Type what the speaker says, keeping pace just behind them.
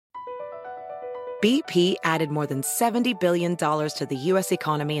BP added more than $70 billion to the U.S.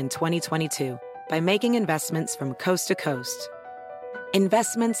 economy in 2022 by making investments from coast to coast.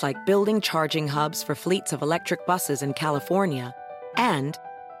 Investments like building charging hubs for fleets of electric buses in California and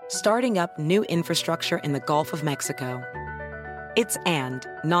starting up new infrastructure in the Gulf of Mexico. It's and,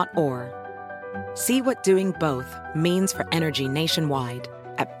 not or. See what doing both means for energy nationwide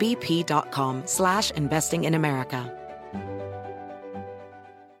at bp.com/investing in America.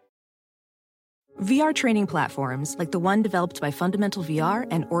 VR training platforms, like the one developed by Fundamental VR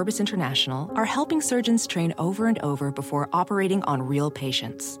and Orbis International, are helping surgeons train over and over before operating on real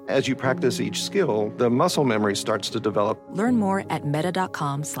patients. As you practice each skill, the muscle memory starts to develop. Learn more at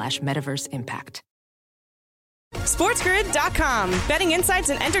meta.com/metaverse impact. SportsGrid.com. Betting insights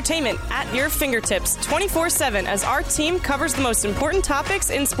and entertainment at your fingertips 24/7 as our team covers the most important topics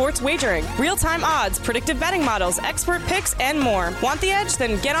in sports wagering. Real-time odds, predictive betting models, expert picks, and more. Want the edge?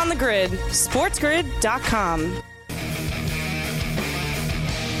 Then get on the grid. SportsGrid.com.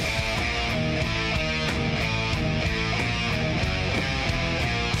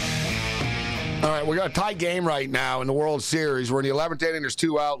 All right, we got a tie game right now in the World Series. We're in the 11th inning. There's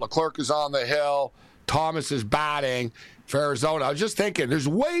two out. Leclerc is on the hill. Thomas is batting for Arizona. I was just thinking, there's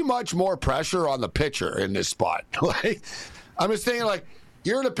way much more pressure on the pitcher in this spot. I'm just thinking,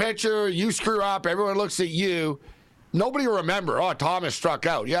 you're the pitcher, you screw up, everyone looks at you. Nobody will remember, Thomas struck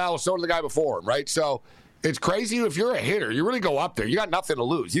out. Yeah, well, so did the guy before him, right? So it's crazy. If you're a hitter, you really go up there. You got nothing to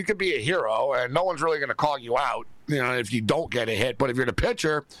lose. You could be a hero, and no one's really going to call you out, if you don't get a hit. But if you're the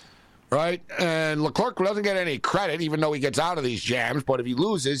pitcher, right? And Leclerc doesn't get any credit, even though he gets out of these jams. But if he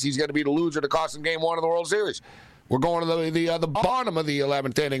loses, he's going to be the loser to cost him Game 1 of the World Series. We're going to the bottom of the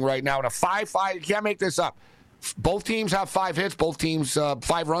 11th inning right now in a 5-5. You can't make this up. Both teams have 5 hits. Both teams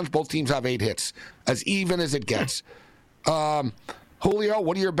 5 runs. Both teams have 8 hits. As even as it gets. Julio,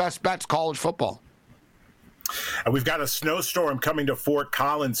 what are your best bets college football? We've got a snowstorm coming to Fort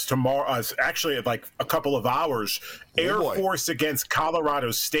Collins tomorrow. Actually, like a couple of hours. Air Force against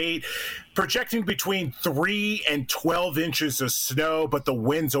Colorado State. Projecting between 3 and 12 inches of snow, but the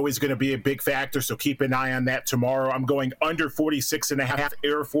wind's always going to be a big factor, so keep an eye on that tomorrow. I'm going under 46.5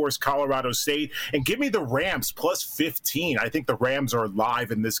 Air Force, Colorado State. And give me the Rams plus 15. I think the Rams are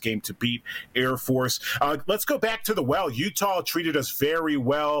live in this game to beat Air Force. Let's go back to the well. Utah treated us very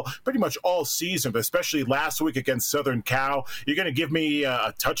well pretty much all season, but especially last week against Southern Cal. You're going to give me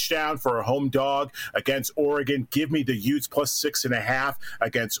a touchdown for a home dog against Oregon. Give me the Utes plus 6.5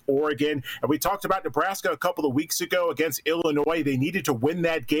 against Oregon. And we talked about Nebraska a couple of weeks ago against Illinois. They needed to win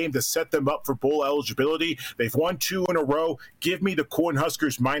that game to set them up for bowl eligibility. They've won 2 in a row. Give me the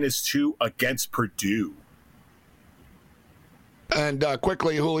Cornhuskers -2 against Purdue. And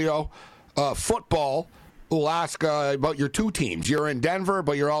quickly, Julio, football. We'll ask about your 2 teams. You're in Denver,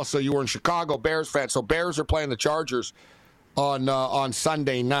 but you were in Chicago, Bears fan. So Bears are playing the Chargers on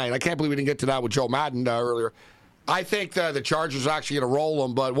Sunday night. I can't believe we didn't get to that with Joe Madden earlier. I think the Chargers are actually going to roll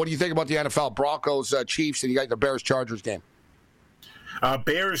them, but what do you think about the NFL? Broncos, Chiefs, and you got the Bears-Chargers game.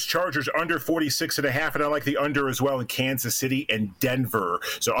 Bears-Chargers under 46.5, and I like the under as well in Kansas City and Denver.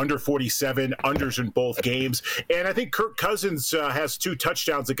 So under 47, unders in both games. And I think Kirk Cousins has 2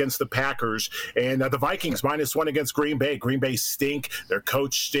 touchdowns against the Packers. And the Vikings -1 against Green Bay. Green Bay stink. Their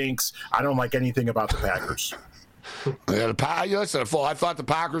coach stinks. I don't like anything about the Packers. Listen, I thought the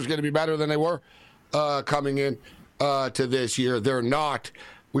Packers were going to be better than they were coming in to this year. They're not.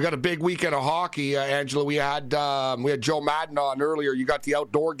 We got a big weekend of hockey, Angela. We had Joe Madden on earlier. You got the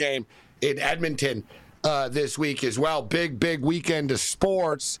outdoor game in Edmonton this week as well. Big weekend of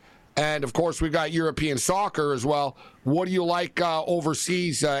sports. And, of course, we've got European soccer as well. What do you like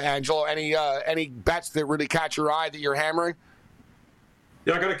overseas, Angelo? Any bets that really catch your eye that you're hammering?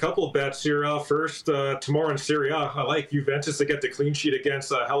 Yeah, I got a couple of bets here. First, tomorrow in Serie A, I like Juventus to get the clean sheet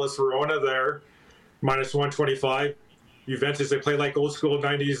against Hellas Verona there, -125. Juventus, they play like old school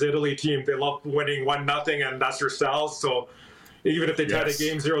 90s Italy team. They love winning 1-0, and that's their style. So even if they tie the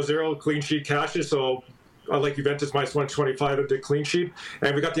game 0-0, clean sheet cashes. So I like Juventus -125 at the clean sheet.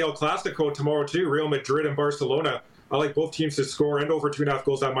 And we got the El Clasico tomorrow too, Real Madrid and Barcelona. I like both teams to score and over 2.5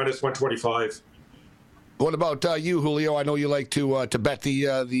 goals at -125. What about you, Julio? I know you like to bet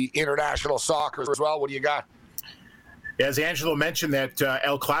the international soccer as well. What do you got? As Angelo mentioned, that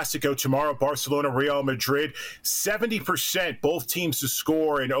El Clasico tomorrow, Barcelona, Real Madrid, 70% both teams to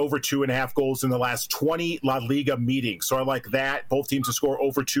score and over 2.5 goals in the last 20 La Liga meetings. So I like that. Both teams to score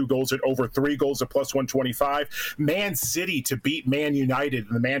over 2 goals and over 3 goals at +125. Man City to beat Man United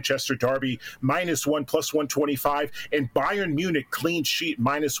in the Manchester Derby, -1 +125. And Bayern Munich clean sheet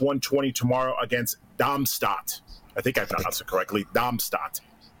 -120 tomorrow against Darmstadt. I think I pronounced it correctly. Darmstadt.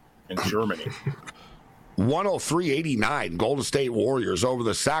 in Germany. 103-89, Golden State Warriors over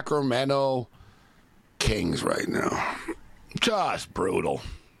the Sacramento Kings right now. Just brutal.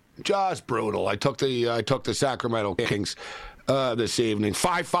 Just brutal. I took the Sacramento Kings this evening.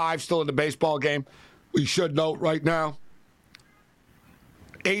 5-5 still in the baseball game. We should note right now,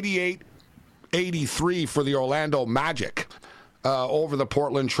 88-83 for the Orlando Magic over the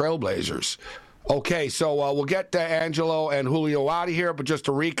Portland Trailblazers. Okay, so we'll get to Angelo and Julio out of here, but just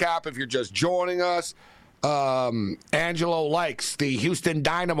to recap, if you're just joining us, Angelo likes the Houston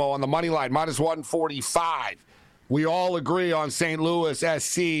Dynamo on the money line, minus 145. We all agree on St. Louis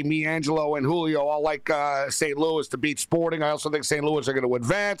SC. Me, Angelo, and Julio all like St. Louis to beat Sporting. I also think St. Louis are going to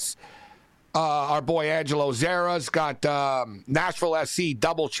advance. Our boy Angelo Zara's got Nashville SC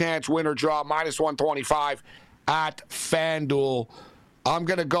double chance winner draw, minus 125 at FanDuel. I'm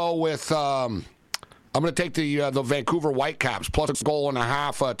going to go with I'm going to take the Vancouver Whitecaps plus a goal and a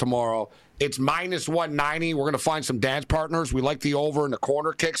half tomorrow. It's minus 190. We're going to find some dance partners. We like the over in the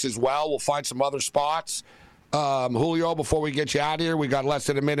corner kicks as well. We'll find some other spots. Julio, before we get you out of here, we got less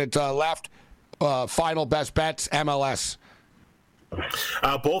than a minute left. Final best bets, MLS.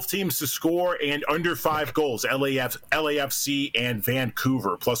 Both teams to score and under 5 goals, LAFC and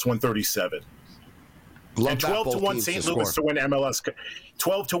Vancouver, plus 137. Love and 12-1 St. Louis to win MLS.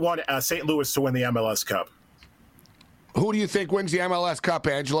 12-1 St. Louis to win the MLS Cup. Who do you think wins the MLS Cup,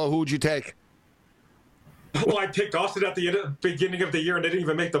 Angelo? Who would you take? Well, I picked Austin at the beginning of the year, and they didn't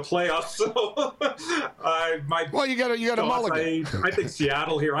even make the playoffs. So, you got a mulligan. I think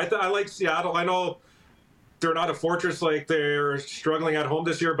Seattle here. I like Seattle. I know they're not a fortress, like they're struggling at home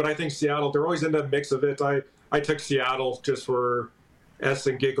this year, but I think Seattle. They're always in the mix of it. I took Seattle just for S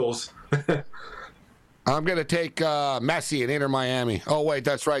and giggles. I'm going to take Messi and Inter Miami. Oh, wait,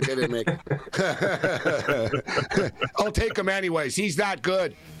 that's right. They didn't make it. I'll take him anyways. He's that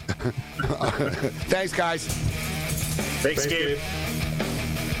good. Thanks, guys. Thanks, Gabe.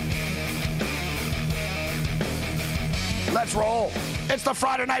 Let's roll. It's the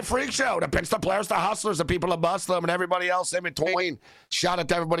Friday Night Freak Show. The pits, the players, the hustlers, the people that bust them, and everybody else in between. Shout out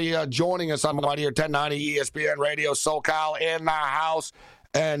to everybody joining us on right here, 1090 ESPN Radio, SoCal in the house.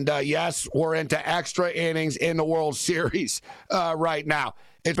 And, yes, we're into extra innings in the World Series right now.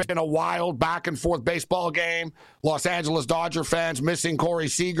 It's been a wild back-and-forth baseball game. Los Angeles Dodger fans missing Corey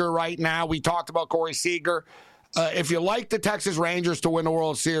Seager right now. We talked about Corey Seager. If you like the Texas Rangers to win the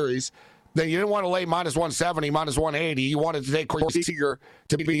World Series, then you didn't want to lay minus 170, minus 180. You wanted to take Corey Seager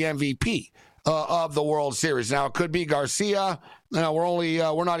to be the MVP of the World Series. Now, it could be Garcia.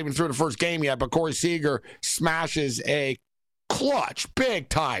 We're not even through the first game yet, but Corey Seager smashes a clutch,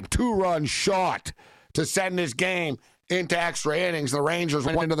 big-time, 2-run shot to send this game into extra innings. The Rangers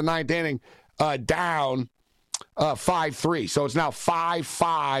went into the ninth inning down 5-3. So it's now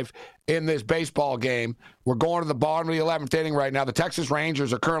 5-5 in this baseball game. We're going to the bottom of the 11th inning right now. The Texas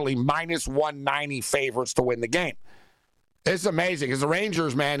Rangers are currently minus 190 favorites to win the game. It's amazing because the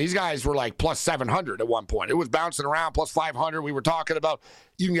Rangers, man, these guys were like plus 700 at one point. It was bouncing around, plus 500. We were talking about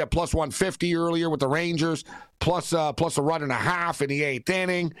you can get plus 150 earlier with the Rangers, plus a run and a half in the 8th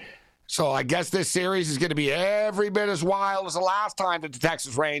inning. So I guess this series is going to be every bit as wild as the last time that the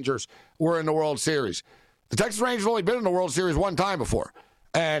Texas Rangers were in the World Series. The Texas Rangers have only been in the World Series one time before,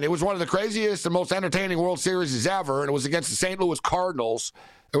 and it was one of the craziest and most entertaining World Series ever, and it was against the St. Louis Cardinals.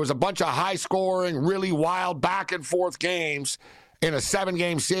 There was a bunch of high-scoring, really wild back-and-forth games in a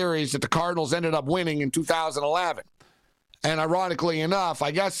 7-game series that the Cardinals ended up winning in 2011. And ironically enough,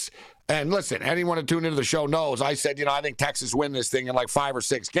 I guess, and listen, anyone who tuned into the show knows, I said, I think Texas win this thing in like 5 or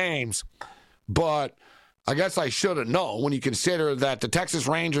 6 games. But I guess I should have known when you consider that the Texas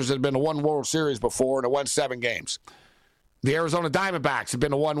Rangers had been to one World Series before and it went 7 games. The Arizona Diamondbacks had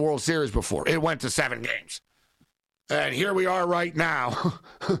been to one World Series before. It went to 7 games. And here we are right now.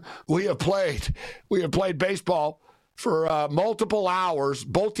 We have played baseball for multiple hours.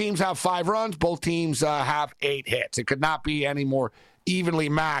 Both teams have 5 runs. Both teams have 8 hits. It could not be any more evenly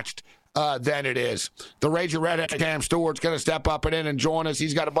matched than it is. The Ranger Redhead, Cam Stewart's going to step up and join us.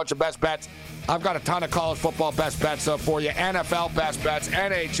 He's got a bunch of best bets. I've got a ton of college football best bets for you. NFL best bets,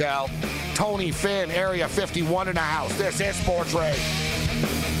 NHL. Tony Finn, Area 51 in the house. This is Sports Rage.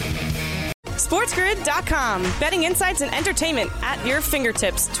 SportsGrid.com. Betting insights and entertainment at your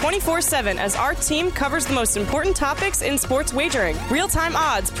fingertips 24/7 as our team covers the most important topics in sports wagering. Real-time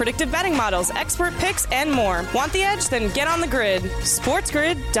odds, predictive betting models, expert picks, and more. Want the edge? Then get on the grid.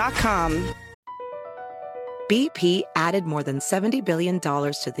 SportsGrid.com. BP added more than $70 billion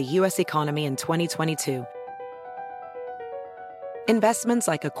to the U.S. economy in 2022. Investments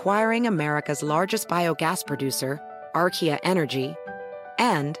like acquiring America's largest biogas producer, Archaea Energy,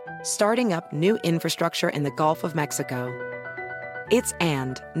 and starting up new infrastructure in the Gulf of Mexico. It's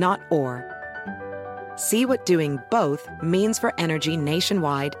and, not or. See what doing both means for energy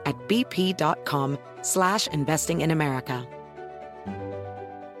nationwide at bp.com/investing in America.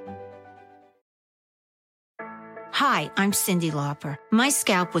 Hi, I'm Cyndi Lauper. My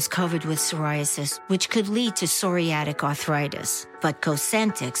scalp was covered with psoriasis, which could lead to psoriatic arthritis. But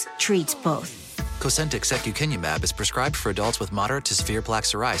Cosentyx treats both. Cosentyx secukinumab is prescribed for adults with moderate to severe plaque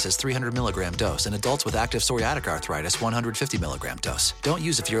psoriasis 300 milligram dose and adults with active psoriatic arthritis 150 milligram dose. Don't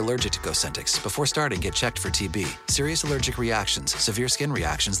use if you're allergic to Cosentyx. Before starting, get checked for TB. Serious allergic reactions, severe skin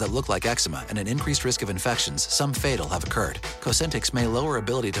reactions that look like eczema, and an increased risk of infections, some fatal, have occurred. Cosentyx may lower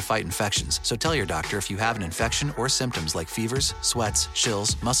ability to fight infections, so tell your doctor if you have an infection or symptoms like fevers, sweats,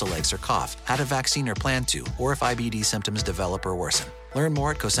 chills, muscle aches, or cough, had a vaccine or plan to, or if IBD symptoms develop or worsen. Learn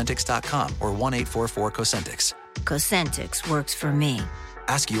more at Cosentyx.com or 1-844-COSENTYX. Cosentyx works for me.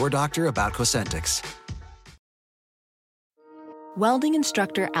 Ask your doctor about Cosentyx. Welding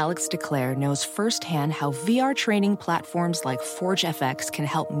instructor Alex DeClaire knows firsthand how VR training platforms like ForgeFX can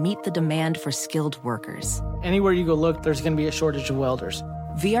help meet the demand for skilled workers. Anywhere you go look, there's going to be a shortage of welders.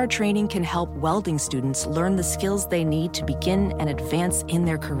 VR training can help welding students learn the skills they need to begin and advance in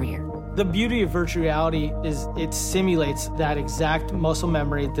their career. The beauty of virtual reality is it simulates that exact muscle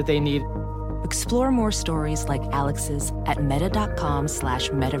memory that they need. Explore more stories like Alex's at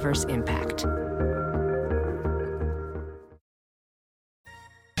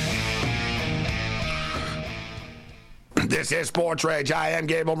meta.com/metaverseimpact. This is Sports Rage. I am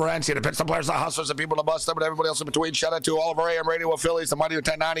Gabe Morency. The Pittsburgh players, the hustlers, the people, the bust them, and everybody else in between. Shout out to all of our AM radio affiliates, the Mighty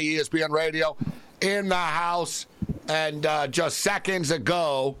 1090 ESPN Radio in the house. And just seconds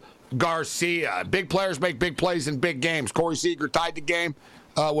ago, Garcia. Big players make big plays in big games. Corey Seager tied the game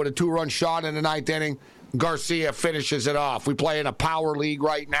with a 2-run shot in the ninth inning. Garcia finishes it off. We play in a power league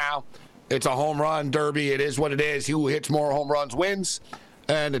right now. It's a home run derby. It is what it is. Who hits more home runs wins.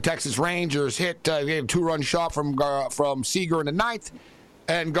 And the Texas Rangers hit a 2-run shot from Seager in the ninth.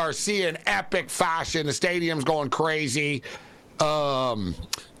 And Garcia in epic fashion. The stadium's going crazy.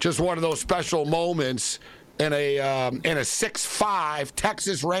 Just one of those special moments in a 6-5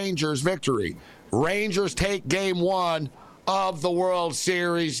 Texas Rangers victory. Rangers take game one of the World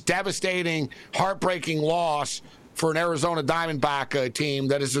Series. Devastating, heartbreaking loss for an Arizona Diamondback team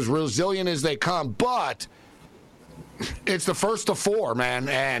that is as resilient as they come. But it's the first of four, man,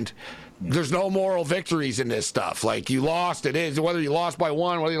 and there's no moral victories in this stuff. Like, you lost, it is. Whether you lost by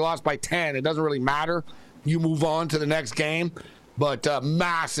 1, whether you lost by 10, it doesn't really matter. You move on to the next game. But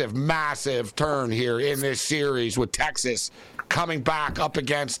massive, massive turn here in this series with Texas coming back up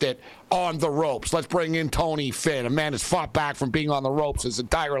against it on the ropes. Let's bring in Tony Finn, a man who's fought back from being on the ropes his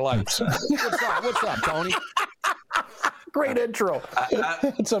entire life. What's up, Tony? Great intro.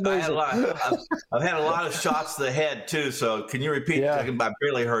 It's amazing. I've had a lot of shots to the head, too, so can you repeat? Yeah. I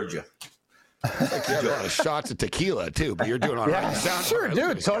barely heard you. Like you have a lot of shots of tequila too, but you're doing all right. Yeah, sure,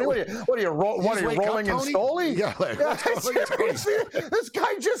 dude. Tony, what are you rolling in Stoli? Yeah, this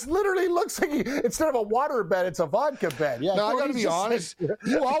guy just literally looks like instead of a water bed, it's a vodka bed. Yeah, no, I got to be honest.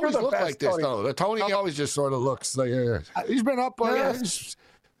 You always look like this, though. Tony always just sort of looks like he's been up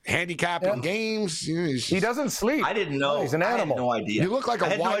handicapping games. He doesn't sleep. I didn't know. He's an animal. I had no idea. You look like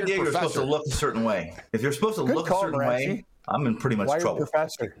a wired professor. You're supposed to look a certain way. If you're supposed to look a certain way, I'm in pretty much trouble.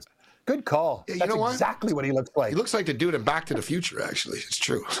 Professor. Good call. Yeah, That's exactly what he looks like. He looks like the dude in Back to the Future, actually. It's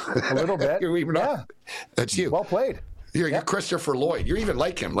true. A little bit. That's you. Well played. You're Christopher Lloyd. You're even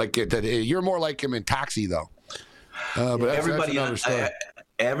like him. You're more like him in Taxi, though. But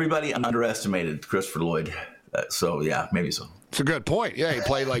everybody underestimated Christopher Lloyd. Maybe so. It's a good point. Yeah, he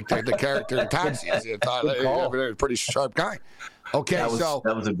played like the character in Taxi. A pretty sharp guy. Okay, that was a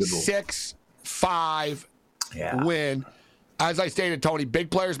good 6-5 win. As I stated, Tony,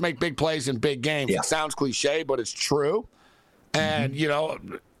 big players make big plays in big games. Yeah. It sounds cliche, but it's true. And,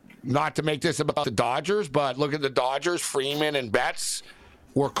 not to make this about the Dodgers, but look at the Dodgers. Freeman and Betts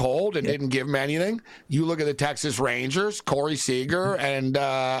were cold and didn't give them anything. You look at the Texas Rangers, Corey Seager and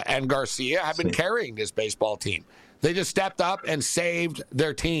Garcia have been carrying this baseball team. They just stepped up and saved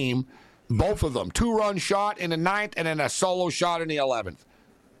their team, both of them. 2-run shot in the 9th and then a solo shot in the 11th.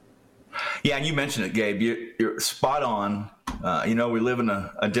 Yeah, and you mentioned it, Gabe. You're spot on. We live in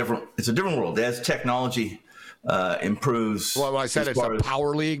a different world. As technology improves. Well, I said it's a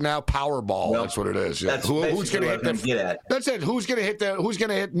power league now, Powerball. That's what it is. Yeah. Who's going to hit That's it. Who's going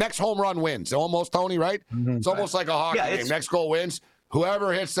to hit next home run wins? Almost, Tony, right? Mm-hmm. It's almost like a hockey game. Next goal wins.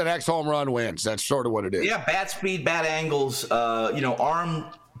 Whoever hits the next home run wins. That's sort of what it is. Yeah, bat speed, bat angles, arm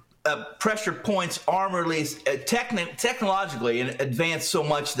pressure points, arm release, technologically advanced so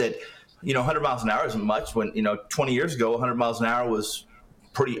much that, 100 miles an hour isn't much when, 20 years ago, 100 miles an hour was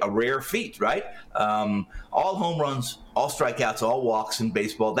a rare feat, right? All home runs, all strikeouts, all walks in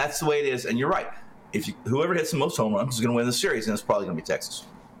baseball. That's the way it is. And you're right. Whoever hits the most home runs is going to win the series, and it's probably going to be Texas.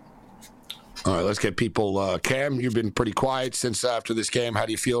 All right, let's get people. Cam, you've been pretty quiet since after this game. How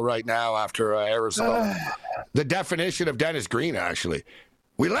do you feel right now after Arizona? The definition of Dennis Green, actually.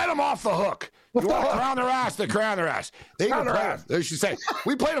 We let them off the hook. You want to crown their ass, they crown their ass. They even played them. They should say,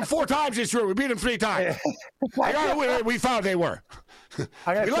 we played them 4 times this year. We beat them 3 times. We found they were. We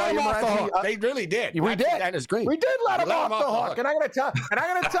let them off the hook. They really did. We did. Dennis Green. We did let them off the hook. And I'm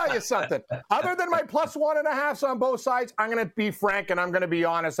going to tell you something. Other than my plus 1.5s on both sides, I'm going to be frank and I'm going to be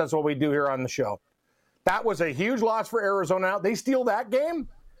honest. That's what we do here on the show. That was a huge loss for Arizona. Now, they steal that game.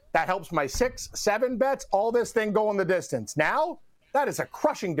 That helps my 6-7 bets. All this thing go in the distance. Now, that is a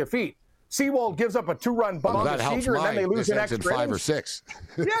crushing defeat. Seawald gives up a 2-run bomb to Seager, and then they lose an extra 5 or 6.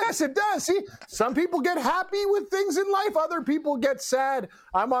 Yes, it does. See, some people get happy with things in life. Other people get sad.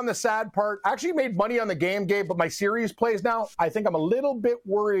 I'm on the sad part. I actually made money on the game, Gabe, but my series plays now. I think I'm a little bit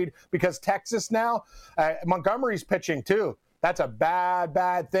worried because Texas now, Montgomery's pitching too. That's a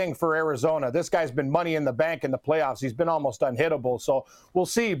bad thing for Arizona. This guy's been money in the bank in the playoffs. He's been almost unhittable. So we'll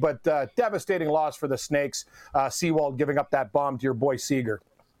see, but devastating loss for the Snakes. Seawald giving up that bomb to your boy Seager.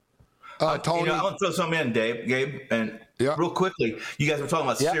 Tony, I want to throw something in, Gabe, and real quickly, you guys were talking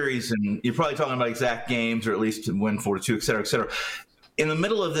about series, and you're probably talking about exact games, or at least to win 4-2, et cetera, et cetera. In the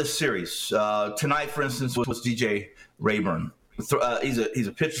middle of this series, tonight, for instance, was DJ Rayburn. He's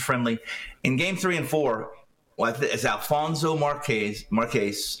a pitcher friendly. In game 3 and 4, it's Alfonso Marquez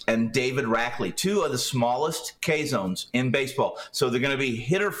and David Rackley, 2 of the smallest K zones in baseball. So they're going to be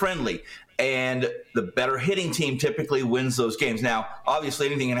hitter friendly. And the better hitting team typically wins those games. Now, obviously,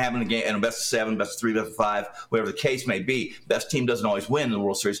 anything can happen in a game in a best of 7, best of 3, best of 5, whatever the case may be. Best team doesn't always win in the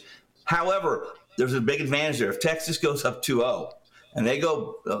World Series. However, there's a big advantage there. If Texas goes up 2-0 and they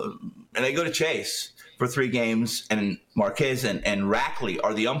go to Chase for 3 games, and Marquez and Rackley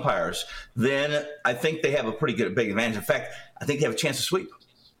are the umpires, then I think they have a pretty big advantage. In fact, I think they have a chance to sweep.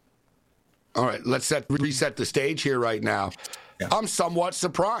 All right, let's reset the stage here right now. Yeah. I'm somewhat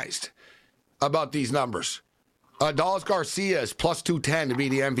surprised about these numbers. Dallas Garcia is plus 210 to be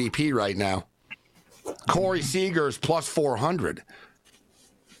the MVP right now. Corey Seager is plus 400.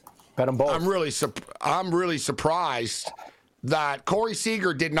 Bet them both. I'm really surprised that Corey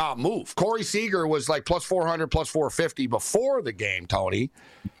Seager did not move. Corey Seager was like plus 400, plus 450 before the game, Tony,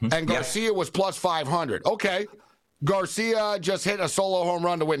 and Garcia was plus 500. Okay, Garcia just hit a solo home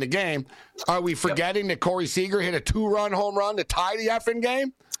run to win the game. Are we forgetting that Corey Seager hit a 2-run home run to tie the effing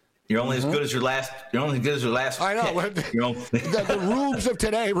game? You're only as good as your last. You're only as good as your last. I know. The rubes of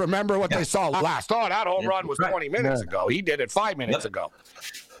today remember what they saw last. Oh, that home run was 20 minutes ago. He did it 5 minutes ago.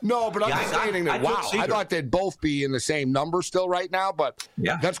 No, but I'm just stating that. I thought they'd both be in the same number still right now, but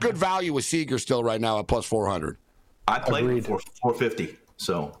that's good value with Seager still right now at plus 400. I played for 450,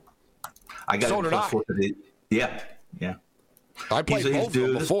 so I got so it plus 450. Yeah. I played both of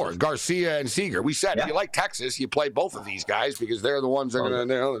them before, Garcia and Seager. We said if you like Texas, you play both of these guys because they're the ones that are going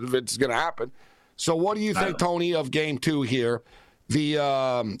to, if it's going to happen. So what do you think, Tony, of game 2 here?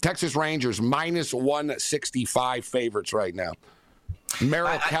 The Texas Rangers minus 165 favorites right now.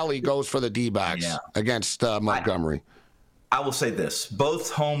 Merrill Kelly goes for the D-backs against Montgomery. I will say this. Both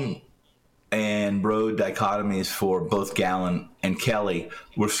home and road dichotomies for both Gallen and Kelly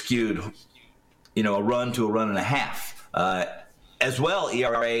were skewed, a run to a run and a half. As well,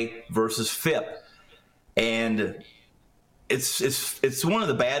 ERA versus FIP. And it's one of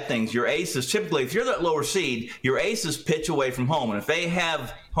the bad things. Your aces, typically, if you're that lower seed, your aces pitch away from home. And if they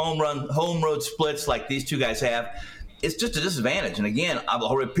have home road splits like these 2 guys have, it's just a disadvantage. And again,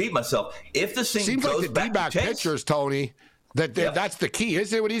 I'll repeat myself. If this thing seems goes like the D-back pitchers, Tony, that's the key.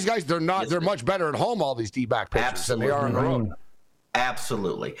 Isn't it with these guys? They're much better at home, all these D-back pitchers, than they are on the road.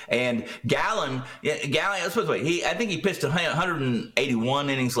 Absolutely. And Gallen, let's put it this way. I think he pitched 181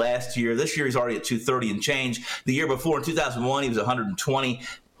 innings last year. This year he's already at 230 and change. The year before, in 2001, he was 120.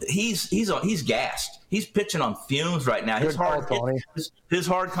 He's gassed. He's pitching on fumes right now. His hard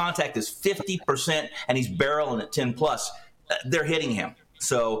contact is 50%, and he's barreling at 10+. They're hitting him.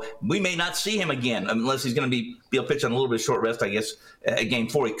 So we may not see him again unless he's going to be able to pitch on a little bit of short rest, I guess, at game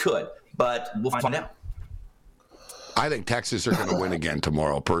 4 he could. But we'll find out. I think Texas are going to win again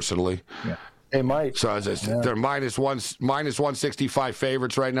tomorrow, personally. Yeah. They might. So they're minus 165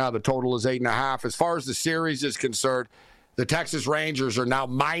 favorites right now. The total is 8.5. As far as the series is concerned, the Texas Rangers are now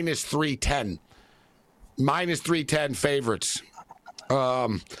minus 310. Minus 310 favorites.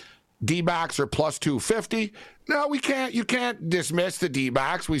 D-backs are plus 250. No, you can't dismiss the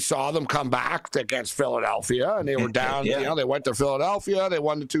D-backs. We saw them come back against Philadelphia, and they were down. Yeah. They went to Philadelphia. They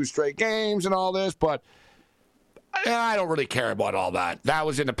won the 2 straight games and all this, but I don't really care about all that. That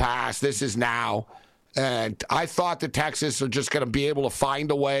was in the past. This is now. And I thought the Texas are just going to be able to find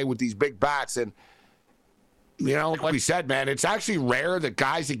a way with these big bats. And, like we said, man, it's actually rare that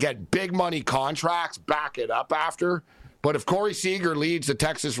guys that get big money contracts back it up after. But if Corey Seager leads the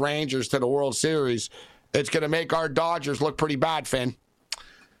Texas Rangers to the World Series, it's going to make our Dodgers look pretty bad, Finn.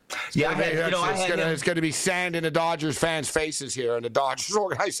 It's going to be sand in the Dodgers fans' faces here in the Dodgers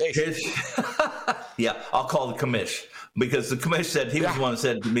organization. I'll call the commish, because the commish said he was the one that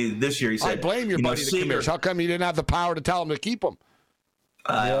said to me this year. He said, "I blame your buddy, the commish. How come you didn't have the power to tell him to keep him?"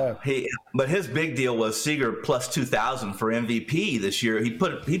 But his big deal was Seager plus 2,000 for MVP this year. He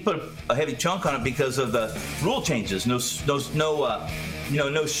put a heavy chunk on it because of the rule changes. No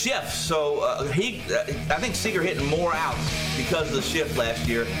shifts. So I think Seager hitting more outs because of the shift last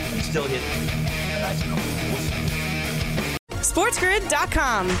year and still hit nice numbers.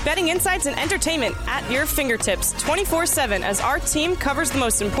 SportsGrid.com. Betting insights and entertainment at your fingertips 24/7 as our team covers the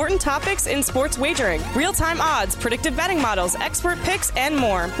most important topics in sports wagering. Real-time odds, predictive betting models, expert picks, and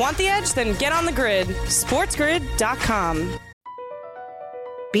more. Want the edge? Then get on the grid. SportsGrid.com.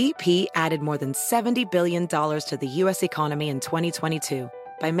 BP added more than $70 billion to the U.S. economy in 2022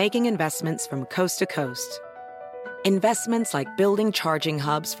 by making investments from coast to coast. Investments like building charging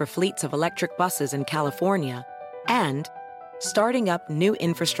hubs for fleets of electric buses in California and starting up new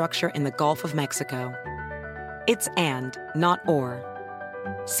infrastructure in the Gulf of Mexico. It's and, not or.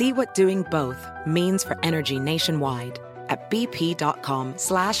 See what doing both means for energy nationwide at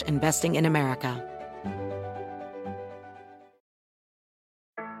bp.com/investing in America.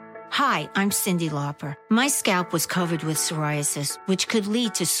 Hi, I'm Cyndi Lauper. My scalp was covered with psoriasis, which could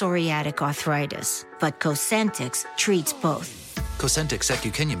lead to psoriatic arthritis. But Cosentyx treats both. Cosentyx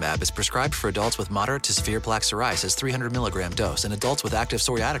secukinumab is prescribed for adults with moderate to severe plaque psoriasis 300 milligram dose and adults with active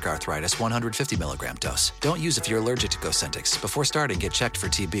psoriatic arthritis 150 milligram dose. Don't use if you're allergic to Cosentyx. Before starting, get checked for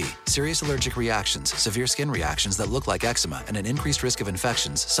TB. Serious allergic reactions, severe skin reactions that look like eczema, and an increased risk of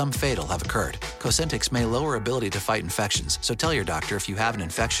infections, some fatal, have occurred. Cosentyx may lower ability to fight infections, so tell your doctor if you have an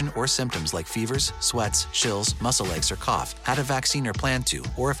infection or symptoms like fevers, sweats, chills, muscle aches, or cough, had a vaccine or plan to,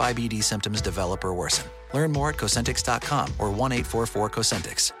 or if IBD symptoms develop or worsen. Learn more at Cosentyx.com or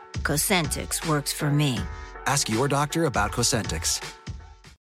 1-844-COSENTYX. Cosentyx works for me. Ask your doctor about Cosentyx.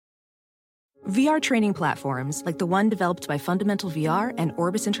 VR training platforms, like the one developed by Fundamental VR and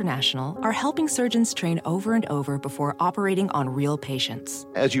Orbis International, are helping surgeons train over and over before operating on real patients.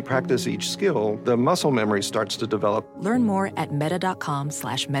 As you practice each skill, the muscle memory starts to develop. Learn more at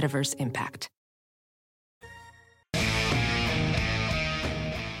meta.com/metaverseimpact.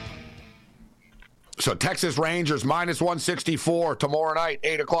 So Texas Rangers minus 164 tomorrow night,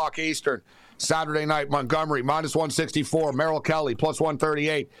 8 o'clock Eastern. Saturday night, Montgomery minus 164. Merrill Kelly plus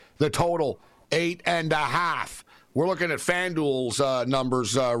 138. The total 8.5. We're looking at FanDuel's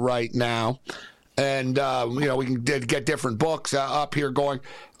numbers right now. And, we can get different books up here going.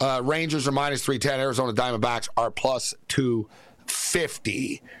 Rangers are minus 310. Arizona Diamondbacks are plus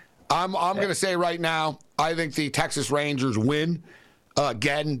 250. I'm going to say right now, I think the Texas Rangers win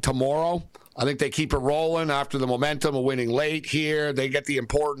again tomorrow. I think they keep it rolling after the momentum of winning late here. They get the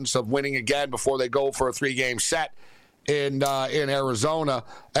importance of winning again before they go for a 3-game set in Arizona.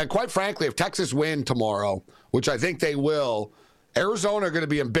 And quite frankly, if Texas win tomorrow, which I think they will, Arizona are going to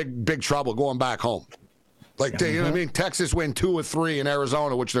be in big trouble going back home. You know what I mean? Texas win 2 or 3 in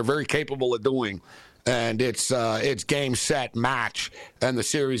Arizona, which they're very capable of doing. And it's game, set, match, and the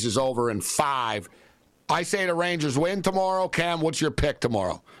series is over in 5. I say the Rangers win tomorrow. Cam, what's your pick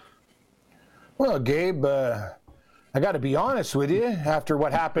tomorrow? Well, Gabe, I got to be honest with you. After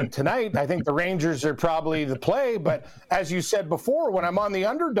what happened tonight, I think the Rangers are probably the play. But as you said before, when I'm on the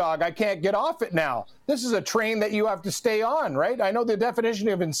underdog, I can't get off it now. This is a train that you have to stay on, right? I know the definition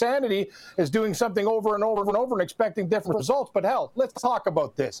of insanity is doing something over and over and over and expecting different results. But hell, let's talk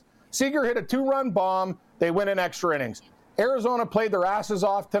about this. Seager hit a 2-run bomb. They win in extra innings. Arizona played their asses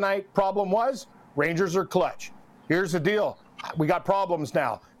off tonight. Problem was, Rangers are clutch. Here's the deal. We got problems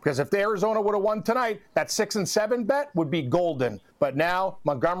now. Because if the Arizona would have won tonight, that 6-7 bet would be golden. But now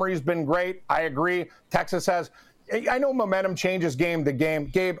Montgomery's been great. I agree. Texas has. I know momentum changes game to game.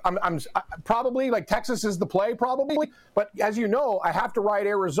 Gabe, I'm probably like Texas is the play probably. But as you know, I have to ride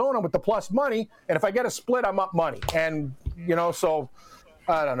Arizona with the plus money. And if I get a split, I'm up money. And so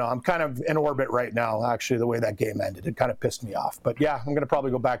I don't know. I'm kind of in orbit right now. Actually, the way that game ended, it kind of pissed me off. But yeah, I'm going to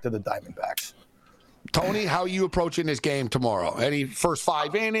probably go back to the Diamondbacks. Tony, how are you approaching this game tomorrow? Any first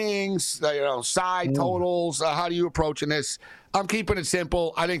 5 innings, side totals? How are you approaching this? I'm keeping it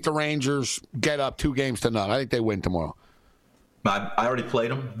simple. I think the Rangers get up 2-0. I think they win tomorrow. I already played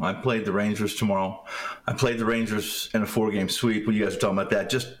them. I played the Rangers tomorrow. I played the Rangers in a 4-game sweep. When you guys are talking about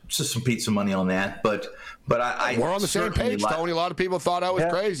that, just some pizza money on that. But I we're on the same page, Tony. A lot of people thought I was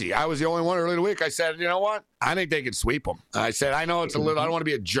crazy. I was the only one early in the week. I said, you know what? I think they could sweep them. I said, I know it's a little. I don't want to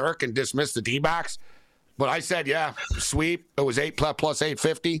be a jerk and dismiss the D-backs, but I said, sweep. It was 8 plus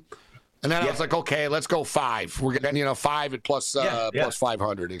 850. And then I was like, okay, let's go 5. We're getting 5 at plus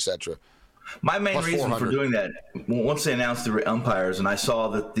 500, etc. My main reason for doing that, once they announced the umpires, and I saw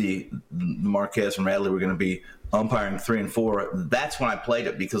that the Marquez and Radley were going to be umpiring 3 and 4, that's when I played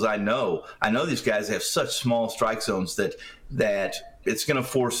it, because I know these guys have such small strike zones that it's going to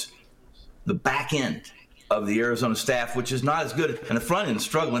force the back end of the Arizona staff, which is not as good, and the front end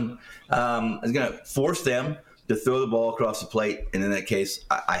struggling, is going to force them to throw the ball across the plate, and in that case,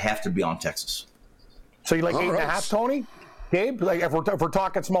 I have to be on Texas. So you like 8.5, Tony? Gabe, like if we're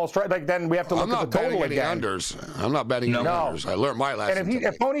talking small strike, like then we have to look at the total again. I'm not betting any unders. I learned my lesson.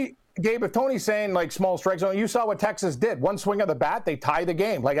 And if Tony's saying like small strike zone, you saw what Texas did. One swing of the bat, they tie the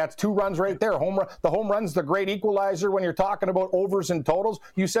game. Like that's 2 runs right there. The home run's the great equalizer when you're talking about overs and totals.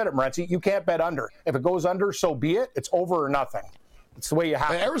 You said it, Morency. You can't bet under. If it goes under, so be it. It's over or nothing. It's the way you have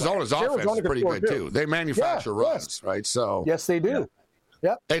to. Arizona's offense is pretty good too. They manufacture runs, right? So yes, they do. Yeah.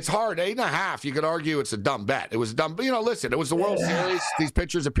 Yep. It's hard. 8.5. You could argue it's a dumb bet. It was a dumb. Listen, it was the World Series. These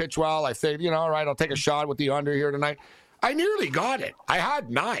pitchers have pitched well. I think, all right, I'll take a shot with the under here tonight. I nearly got it. I had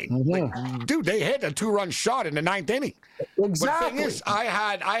 9. Like, dude, they hit a 2-run shot in the 9th inning. Exactly. But the thing is, I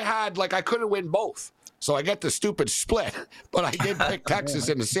had like I couldn't win both. So I get the stupid split, but I did pick Texas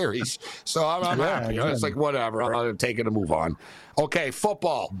in the series. So I'm happy. It's like, whatever. I'll take it and move on. Okay,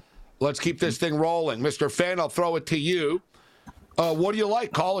 football. Let's keep this thing rolling. Mr. Finn, I'll throw it to you. What do you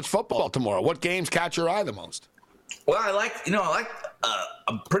like college football tomorrow? What games catch your eye the most? Well, I like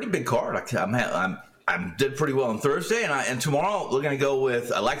a pretty big card. I did pretty well on Thursday, and tomorrow we're going to go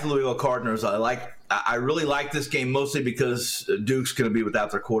with. I like the Louisville Cardinals. I really like this game mostly because Duke's going to be without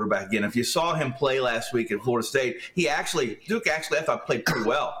their quarterback again. If you saw him play last week at Florida State, Duke actually I thought played pretty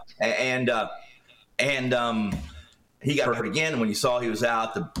well, and he got hurt again. When you saw he was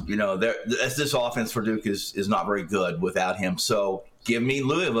out, this offense for Duke is not very good without him. So give me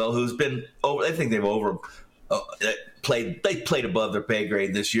Louisville, who's been over. I think they've played above their pay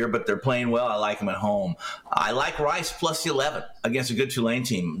grade this year, but they're playing well. I like them at home. I like Rice plus 11 against a good Tulane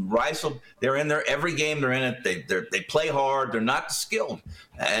team. Rice, they're in there every game. They're in it. They play hard. They're not skilled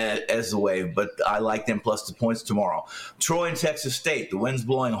as the Wave, but I like them plus the points tomorrow. Troy and Texas State. The wind's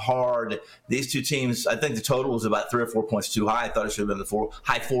blowing hard. These two teams, I think the total was about 3 or 4 points too high. I thought it should have been the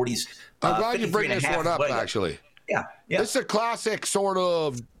high 40s. I'm glad you bring this one up, actually. Yeah. This is a classic sort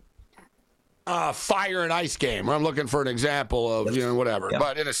of fire and ice game. I'm looking for an example of, whatever. Yeah.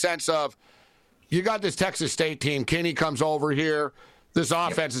 But in a sense of, you got this Texas State team. Kinney comes over here. This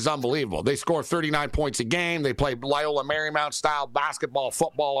offense is unbelievable. They score 39 points a game. They play Loyola Marymount-style basketball,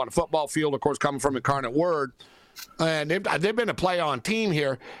 football on a football field, of course, coming from Incarnate Word. And they've been a play-on team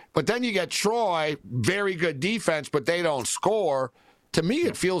here. But then you get Troy, very good defense, but they don't score. To me,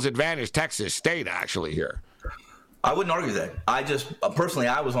 it feels advantage Texas State, actually, here. I wouldn't argue that. I just personally,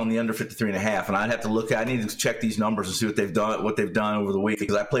 I was on the under 53.5, and I'd have to look. I need to check these numbers and see what they've done over the week,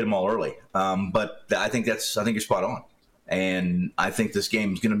 because I played them all early. But I think you're spot on, and I think this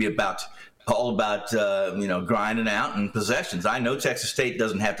game is going to be all about grinding out and possessions. I know Texas State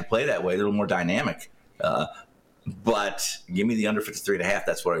doesn't have to play that way; they're a little more dynamic. But give me the under 53.5.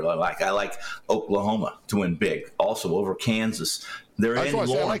 That's what I like. I like Oklahoma to win big, also over Kansas. I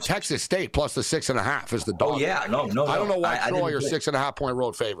like Texas State plus the 6.5 is the dog. Oh yeah, no. I don't know why Troy are 6.5 point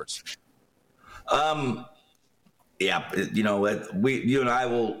road favorites. Yeah, you and I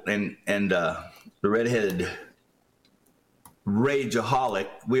will, and the redheaded rageaholic.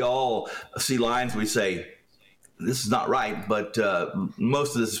 We all see lines. We say this is not right, but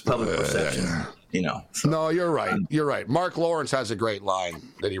most of this is public perception. So. No, you're right. You're right. Mark Lawrence has a great line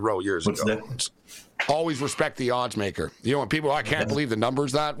that he wrote years ago. Always respect the odds maker. When people, I can't believe the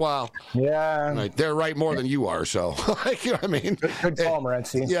numbers that well. Yeah. Like, they're right more than you are. So, you know what I mean? Good call,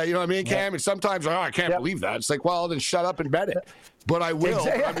 Morency. Yeah, you know what I mean, Cam? And sometimes, I can't believe that. It's like, well, then shut up and bet it. But I will.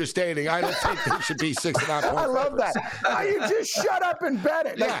 Exactly. I'm just stating, I don't think they should be 6.5 points. I love that. You just shut up and bet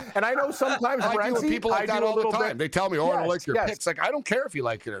it. Like, and I know sometimes I deal with people like that all the time. They tell me, I don't like your picks. Like, I don't care if you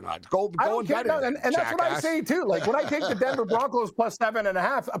like it or not. Go and bet it. And that's what I say, too. Like, when I take the Denver Broncos plus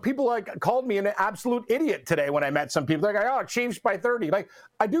 7.5, people called me an absolute idiot today when I met some people. They're like, it changed by 30. Like,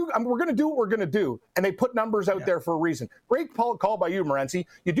 we're going to do what we're going to do. And they put numbers out there for a reason. Great call by you, Morency.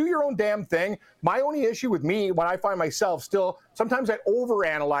 You do your own damn thing. My only issue with me, when I find myself still, sometimes I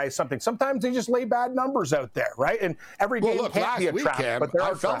overanalyze something. Sometimes they just lay bad numbers out there, right? And every game can't be a trap. Cam, but there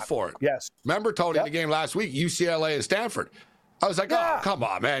I fell for it. Yes. Remember, Tony, the game last week, UCLA and Stanford. I was like, oh, come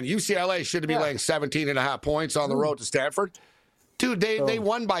on, man. UCLA should be laying 17.5 points on the road to Stanford. Dude, they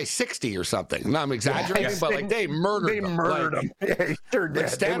won by 60 or something. No, I'm exaggerating, but they murdered them. They murdered them. Yeah, sure did.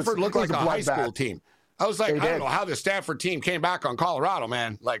 Stanford looked like a high school team. I was like, I don't know how the Stanford team came back on Colorado,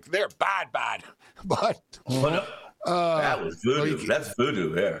 man. Like, they're bad. But that was voodoo. That's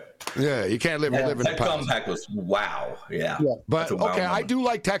voodoo there. Yeah, you can't live in the past. That comeback was wow. Yeah. But, okay, I do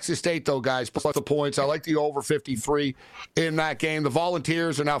like Texas State, though, guys, plus the points. I like the over 53 in that game. The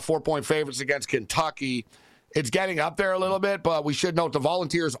Volunteers are now 4-point favorites against Kentucky. It's getting up there a little bit, but we should note the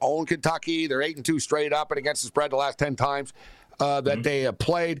Volunteers own Kentucky. They're 8-2 straight up and against the spread the last 10 times that they have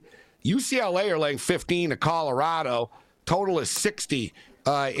played. UCLA are laying 15 to Colorado. Total is 60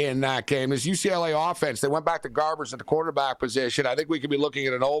 in that game. This UCLA offense, they went back to Garbers at the quarterback position. I think we could be looking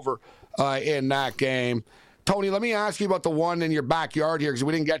at an over in that game. Tony, let me ask you about the one in your backyard here because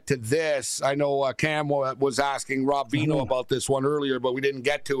we didn't get to this. I know Cam was asking Rob Vino about this one earlier, but we didn't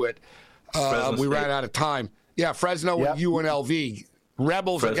get to it. We ran out of time. Yeah, Fresno and UNLV.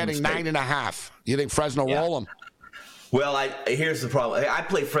 Rebels are getting 9.5. You think Fresno roll them? Well, here's the problem. I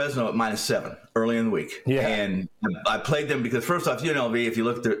played Fresno at -7 early in the week. Yeah. And I played them because, first off, UNLV, if you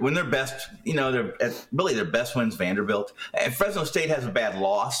look at when they're best, their best wins Vanderbilt. And Fresno State has a bad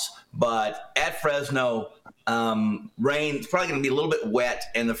loss, but at Fresno, rain's probably going to be a little bit wet,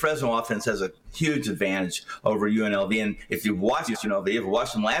 and the Fresno offense has a huge advantage over UNLV. And if you've watched UNLV, if you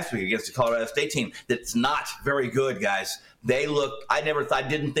watched them last week against the Colorado State team, that's not very good, guys. They look. I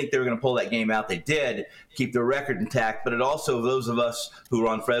didn't think they were going to pull that game out. They did keep their record intact, but it also, those of us who were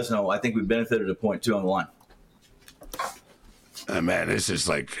on Fresno, I think we benefited a point 2 on the line. Man, this is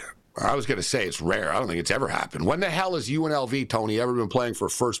like, I was going to say it's rare. I don't think it's ever happened. When the hell has UNLV, Tony, ever been playing for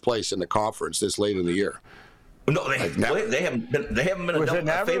first place in the conference this late in the year? No, they haven't been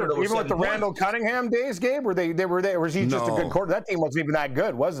a favorite over even with the Randall Cunningham days, Gabe, were they were there? Was he just a good quarterback? That team wasn't even that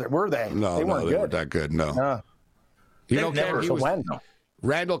good, was it? Were they? No, they weren't that good. No.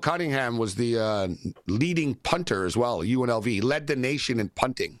 Randall Cunningham was the leading punter as well. UNLV he led the nation in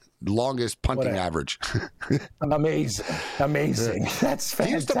punting, longest punting average. Amazing. That's fantastic.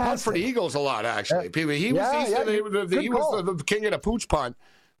 He used to punt for the Eagles a lot, actually. He was the king of the pooch punt.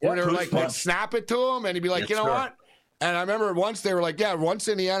 Where they were like, they'd snap it to him, and he'd be like, you know what? And I remember once they were like, once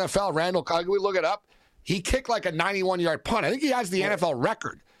in the NFL, Randall, we look it up, he kicked like a 91-yard punt. I think he has the NFL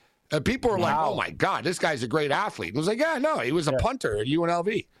record. And people were like, oh, my God, this guy's a great athlete. And it was like, he was a punter at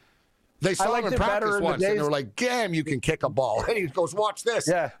UNLV. They saw him in practice once, and they were like, damn, you can kick a ball. And he goes, watch this.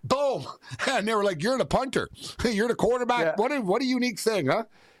 Yeah. Boom. And they were like, you're the punter. You're the quarterback. Yeah. What a unique thing, huh?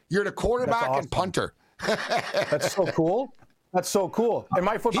 You're the quarterback and punter. That's so cool. That's so cool. And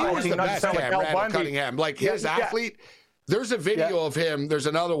my football team doesn't sound like Randall Cunningham. Like his athlete, there's a video of him. There's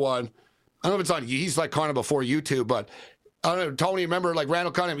another one. I don't know if it's on. He's like kind of before YouTube, but I don't know. Tony, remember like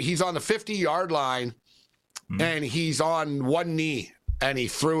Randall Cunningham? He's on the 50-yard line, and he's on one knee, and he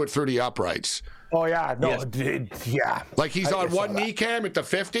threw it through the uprights. Oh yeah, Like he's on one knee, Cam, at the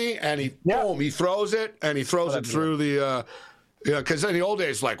 50, and he throws it, and he throws it through the. Because in the old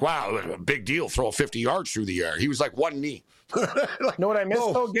days, like, wow, a big deal, throw 50 yards through the air. He was like one knee. Like, know what I miss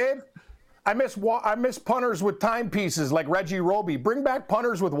though, Gabe? I miss punters with timepieces like Reggie Roby. Bring back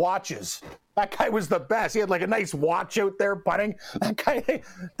punters with watches. That guy was the best. He had like a nice watch out there punting. That guy,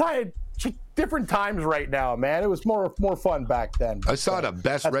 different times right now, man. It was more fun back then. I saw the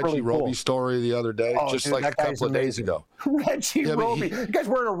best Reggie Roby story the other day, like a couple of days ago. Reggie Roby. You guys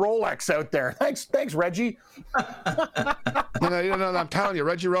wearing a Rolex out there. Thanks, Reggie. I'm telling you,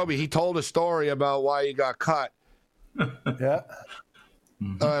 Reggie Roby, he told a story about why he got cut. Yeah.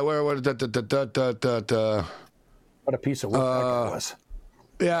 What a piece of work that guy was.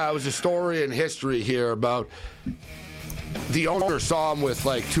 Yeah, it was a story in history here about the owner saw him with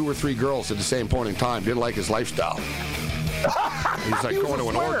like 2 or 3 girls at the same point in time. Didn't like his lifestyle. He's like going to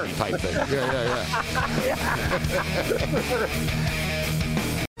an orgy type thing. Yeah.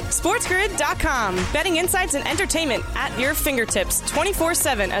 SportsGrid.com. Betting insights and entertainment at your fingertips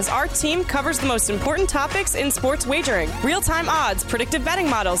 24/7 as our team covers the most important topics in sports wagering. Real-time odds, predictive betting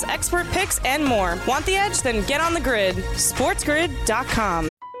models, expert picks, and more. Want the edge? Then get on the grid. SportsGrid.com.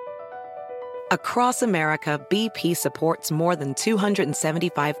 Across America, BP supports more than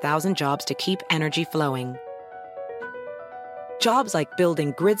 275,000 jobs to keep energy flowing. Jobs like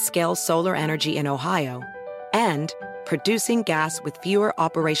building grid-scale solar energy in Ohio and producing gas with fewer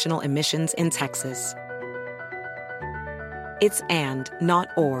operational emissions in Texas. It's and, not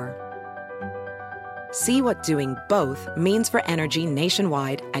or. See what doing both means for energy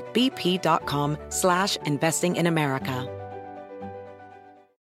nationwide at bp.com/investing in America.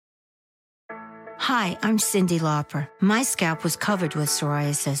 Hi, I'm Cyndi Lauper. My scalp was covered with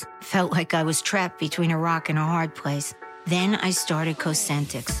psoriasis. Felt like I was trapped between a rock and a hard place. Then I started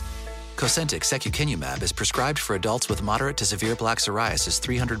Cosentyx. Cosentyx secukinumab is prescribed for adults with moderate to severe plaque psoriasis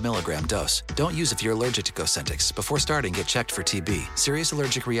 300 milligram dose. Don't use if you're allergic to Cosentyx. Before starting, get checked for TB. Serious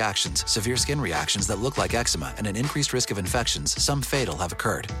allergic reactions, severe skin reactions that look like eczema, and an increased risk of infections, some fatal, have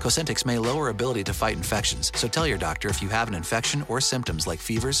occurred. Cosentyx may lower ability to fight infections, so tell your doctor if you have an infection or symptoms like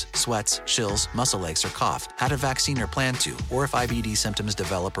fevers, sweats, chills, muscle aches, or cough, had a vaccine or plan to, or if IBD symptoms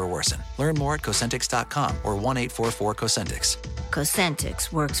develop or worsen. Learn more at Cosentyx.com or 1-844-COSENTYX.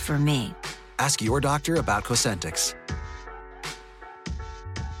 Cosentyx works for me. Ask your doctor about Cosentyx.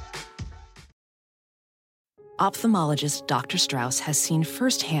 Ophthalmologist Dr. Strauss has seen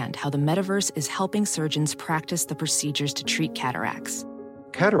firsthand how the metaverse is helping surgeons practice the procedures to treat cataracts.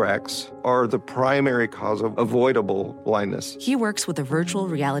 Cataracts are the primary cause of avoidable blindness. He works with a virtual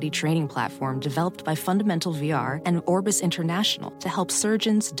reality training platform developed by Fundamental VR and Orbis International to help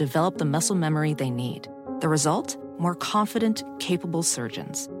surgeons develop the muscle memory they need. The result? More confident, capable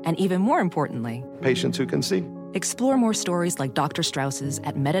surgeons. And even more importantly, patients who can see. Explore more stories like Dr. Strauss's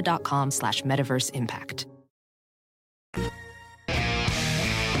at meta.com/metaverseimpact.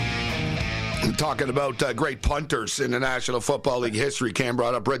 Talking about great punters in the National Football League history, Cam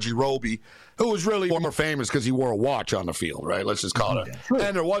brought up Reggie Roby, who was really more famous because he wore a watch on the field, right? Let's just call it.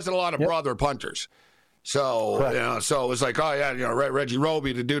 And there wasn't a lot of brother punters. So, so it was like, oh, yeah, Reggie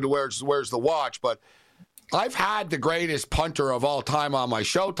Roby, the dude who wears the watch. But I've had the greatest punter of all time on my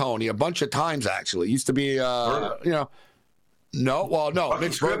show, Tony, a bunch of times, actually. It used to be, no.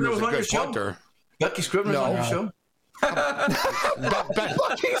 Nick Scrivener was a good punter. Bucky Scrivener was on your show? I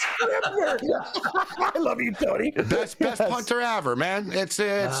love you, Tony. Best punter ever, man. This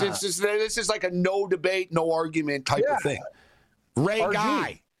is like a no debate, no argument type of thing. Ray RG.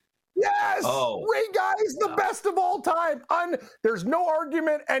 Guy. Yes. Ray Guy is the best of all time. There's no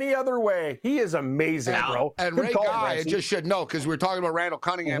argument any other way. He is amazing, bro. And Ray Guy, I just should know, because we were talking about Randall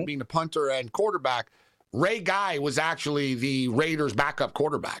Cunningham being the punter and quarterback. Ray Guy was actually the Raiders' backup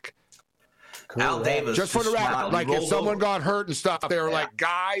quarterback. Al Davis. Just for the record, like if someone got hurt and stuff, they were like,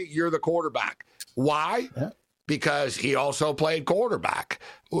 Guy, you're the quarterback. Why? Yeah. Because he also played quarterback.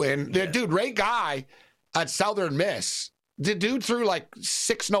 And dude, Ray Guy at Southern Miss, the dude threw like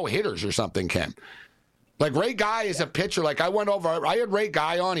 6 no-hitters or something, Ken. Like Ray Guy is a pitcher. Like I had Ray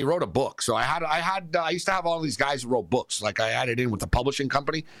Guy on, he wrote a book. So I used to have all these guys who wrote books. Like I had it in with the publishing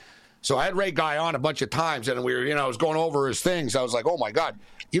company. So I had Ray Guy on a bunch of times, and we were, I was going over his things. I was like, oh my God.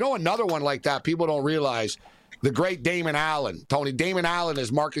 Another one like that, people don't realize, the great Damon Allen. Tony, Damon Allen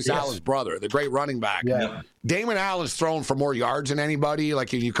is Marcus Allen's brother, the great running back. Yeah. Damon Allen's thrown for more yards than anybody,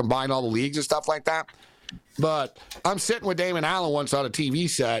 like if you combine all the leagues and stuff like that. But I'm sitting with Damon Allen once on a TV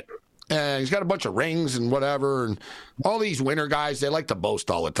set, and he's got a bunch of rings and whatever, and all these winner guys, they like to boast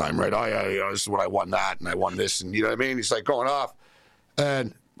all the time, right? Oh, yeah, this is what I won that, and I won this, and you know what I mean? He's like going off.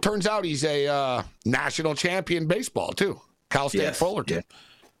 And turns out he's a national champion baseball, too. Cal State Fullerton. Yeah.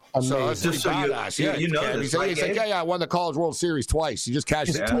 So that's just badass. He's like, I won the College World Series twice. He just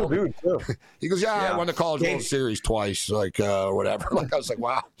cashed it. He goes, I won the College World Series twice, like whatever. Like I was like,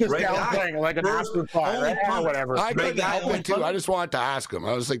 wow. Just downplaying like an afterthought, right? Whatever. I couldn't help it too. I just wanted to ask him.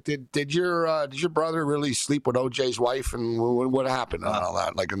 I was like, did your brother really sleep with OJ's wife, and what happened on all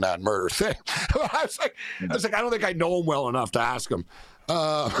that, like in that murder thing? I was like, I don't think I know him well enough to ask him.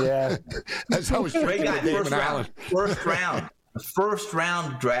 As I was drinking with Damon Allen. First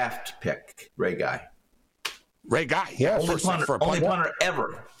round draft pick, Ray Guy. Ray Guy, only punter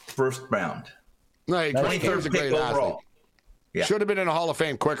ever. First round. No, 23rd pick overall. Yeah. Should have been in the Hall of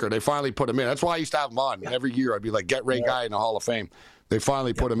Fame quicker. They finally put him in. That's why I used to have him on. Every year I'd be like, get Ray Guy in the Hall of Fame. They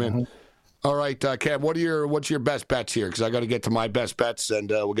finally put him in. All right, Cam, what's your best bets here? Because I got to get to my best bets, and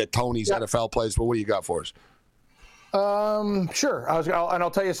we'll get Tony's NFL plays. But what do you got for us? Sure.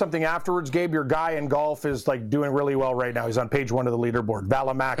 I'll tell you something afterwards, Gabe. Your guy in golf is like doing really well right now. He's on page 1 of the leaderboard.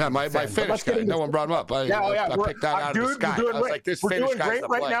 Valimaki. Yeah, my Finnish guy. No one brought him up. I picked that out of the sky. I was like, this Finnish guy's great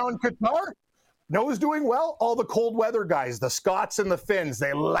right now in Qatar. Noah's doing well. All the cold weather guys, the Scots and the Finns,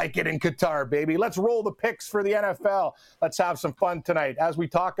 they like it in Qatar, baby. Let's roll the picks for the NFL. Let's have some fun tonight. As we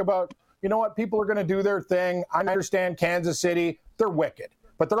talk about, you know what, people are going to do their thing. I understand Kansas City, they're wicked.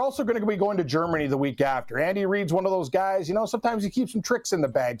 But they're also going to be going to Germany the week after. Andy Reid's one of those guys, sometimes he keeps some tricks in the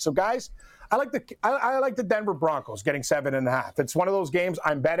bag. So, guys, I like the Denver Broncos getting 7.5. It's one of those games,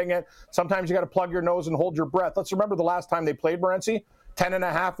 I'm betting it. Sometimes you got to plug your nose and hold your breath. Let's remember the last time they played, Morency,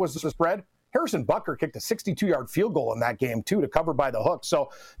 10.5 was the spread. Harrison Butker kicked a 62-yard field goal in that game, too, to cover by the hook.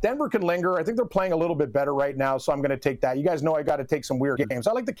 So Denver can linger. I think they're playing a little bit better right now, so I'm going to take that. You guys know I got to take some weird games.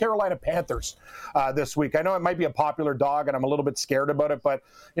 I like the Carolina Panthers this week. I know it might be a popular dog, and I'm a little bit scared about it, but,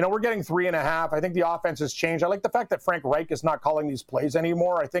 we're getting 3.5. I think the offense has changed. I like the fact that Frank Reich is not calling these plays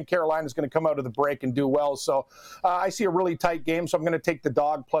anymore. I think Carolina's going to come out of the break and do well. So I see a really tight game, so I'm going to take the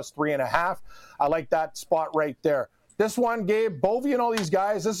dog plus 3.5. I like that spot right there. This one, Gabe, Bovey and all these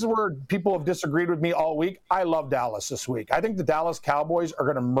guys, this is where people have disagreed with me all week. I love Dallas this week. I think the Dallas Cowboys are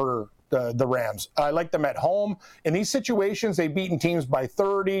going to murder the Rams. I like them at home. In these situations, they've beaten teams by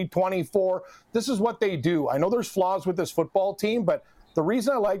 30, 24. This is what they do. I know there's flaws with this football team, but the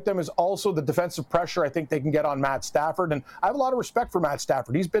reason I like them is also the defensive pressure I think they can get on Matt Stafford. And I have a lot of respect for Matt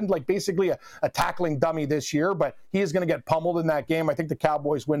Stafford. He's been like basically a tackling dummy this year, but he is going to get pummeled in that game. I think the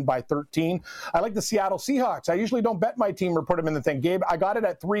Cowboys win by 13. I like the Seattle Seahawks. I usually don't bet my team or put them in the thing. Gabe, I got it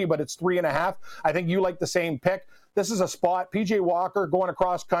at 3, but it's 3.5. I think you like the same pick. This is a spot. P.J. Walker going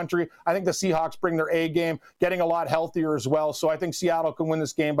across country. I think the Seahawks bring their A game, getting a lot healthier as well. So I think Seattle can win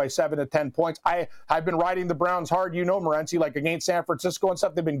this game by 7 to 10 points. I've been riding the Browns hard, Morency, like against San Francisco and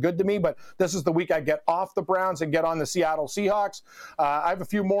stuff. They've been good to me, but this is the week I get off the Browns and get on the Seattle Seahawks. I have a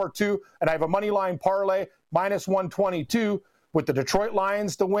few more too, and I have a money line parlay, minus 122. With the Detroit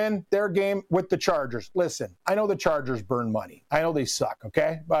Lions to win their game with the Chargers. Listen, I know the Chargers burn money. I know they suck,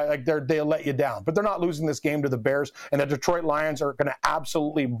 okay? They'll let you down. But they're not losing this game to the Bears, and the Detroit Lions are going to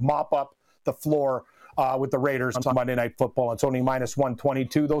absolutely mop up the floor with the Raiders on Monday Night Football. It's only minus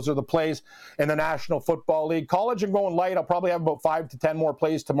 122. Those are the plays in the National Football League. College, I'm going light. I'll probably have about 5 to 10 more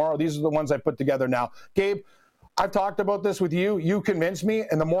plays tomorrow. These are the ones I put together now. Gabe, I've talked about this with you. You convinced me,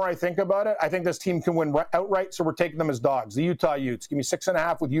 and the more I think about it, I think this team can win outright, so we're taking them as dogs. The Utah Utes. Give me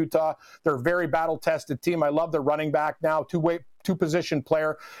 6.5 with Utah. They're a very battle-tested team. I love their running back now, two-position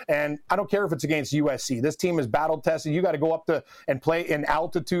player, and I don't care if it's against USC. This team is battle-tested. You got to go up to and play in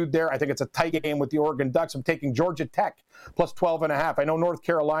altitude there. I think it's a tight game with the Oregon Ducks. I'm taking Georgia Tech plus 12.5. I know North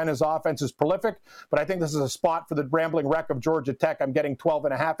Carolina's offense is prolific, but I think this is a spot for the rambling wreck of Georgia Tech. I'm getting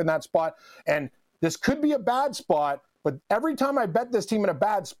 12.5 in that spot, and this could be a bad spot, but every time I bet this team in a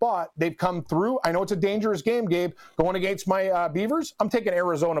bad spot, they've come through. I know it's a dangerous game, Gabe, going against my Beavers. I'm taking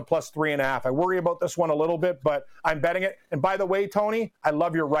Arizona plus 3.5. I worry about this one a little bit, but I'm betting it. And by the way, Tony, I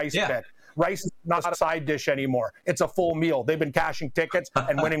love your Rice pick. Rice is not a side dish anymore. It's a full meal. They've been cashing tickets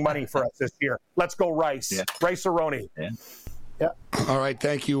and winning money for us this year. Let's go Rice. Yeah. Rice-a-roni. Yeah. All right.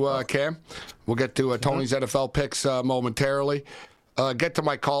 Thank you, Cam. We'll get to Tony's NFL picks momentarily. Get to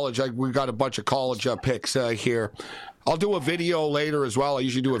my college. We've got a bunch of college picks here. I'll do a video later as well. I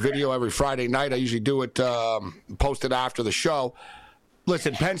usually do a video every Friday night. I usually do it posted after the show.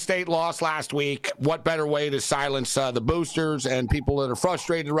 Listen, Penn State lost last week. What better way to silence the boosters and people that are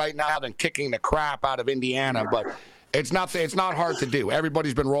frustrated right now than kicking the crap out of Indiana? But it's not hard to do.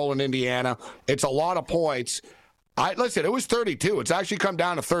 Everybody's been rolling Indiana. It's a lot of points. Listen, it was 32. It's actually come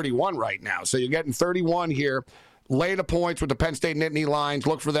down to 31 right now. So you're getting 31 here. Lay the points with the Penn State Nittany Lions.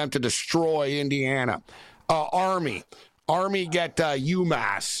 Look for them to destroy Indiana. Army get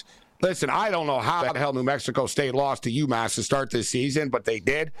UMass. Listen, I don't know how the hell New Mexico State lost to UMass to start this season, but they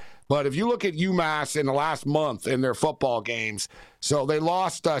did. But if you look at UMass in the last month in their football games, so they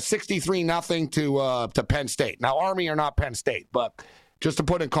lost 63-0 to Penn State. Now, Army are not Penn State, but just to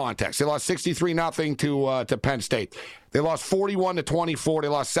put in context, they lost 63-0 to Penn State. They lost 41-24. They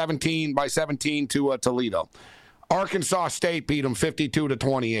lost 17 to Toledo. Arkansas State beat them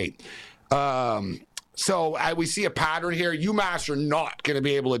 52-28. So we see a pattern here. UMass are not going to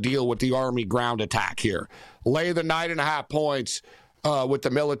be able to deal with the Army ground attack here. Lay the 9.5 points with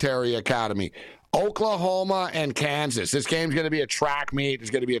the military academy. Oklahoma and Kansas. This game's going to be a track meet. There's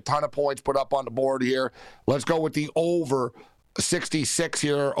going to be a ton of points put up on the board here. Let's go with the over 66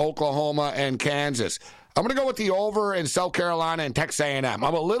 here, Oklahoma and Kansas. I'm going to go with the over in South Carolina and Texas A&M.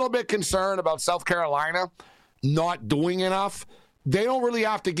 I'm a little bit concerned about South Carolina not doing enough, They don't really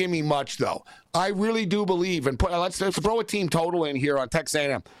have to give me much, though. I really do believe, and let's throw a team total in here on Texas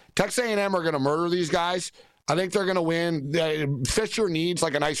A&M. Texas A&M are going to murder these guys. I think they're going to win. Fisher needs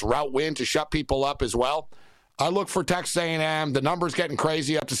like a nice route win to shut people up as well. I look for Texas A&M. The number's getting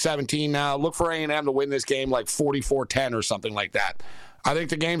crazy up to 17 now. Look for A&M to win this game like 44-10 or something like that. I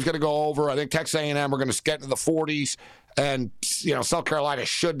think the game's going to go over. I think Texas A&M are going to get into the 40s. And, South Carolina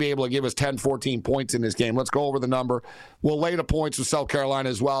should be able to give us 10, 14 points in this game. Let's go over the number. We'll lay the points with South Carolina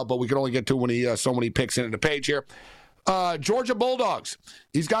as well, but we can only get so many picks into the page here. Georgia Bulldogs.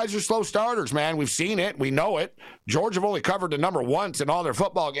 These guys are slow starters, man. We've seen it. We know it. Georgia have only covered the number once in all their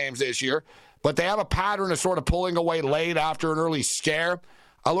football games this year, but they have a pattern of sort of pulling away late after an early scare.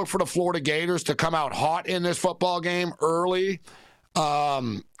 I look for the Florida Gators to come out hot in this football game early.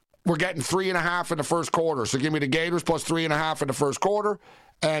 We're getting 3.5 in the first quarter. So give me the Gators plus 3.5 in the first quarter.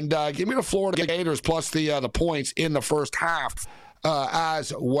 And give me the Florida Gators plus the points in the first half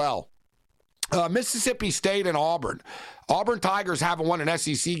as well. Mississippi State and Auburn. Auburn Tigers haven't won an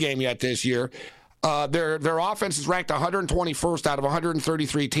SEC game yet this year. Their offense is ranked 121st out of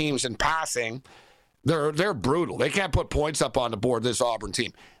 133 teams in passing. They're brutal. They can't put points up on the board, this Auburn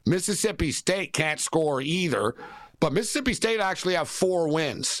team. Mississippi State can't score either. But Mississippi State actually have 4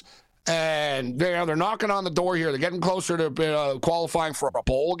 wins, and they're knocking on the door here. They're getting closer to qualifying for a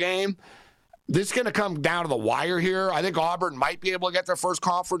bowl game. This is going to come down to the wire here. I think Auburn might be able to get their first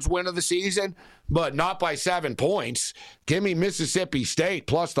conference win of the season, but not by 7 points. Give me Mississippi State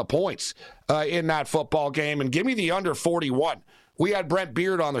plus the points in that football game, and give me the under 41. We had Brent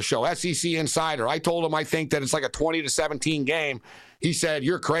Beard on the show, SEC Insider. I told him I think that it's like a 20-17 game. He said,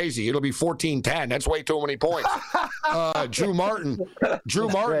 "You're crazy. It'll be 14-10. That's way too many points." Drew Martin's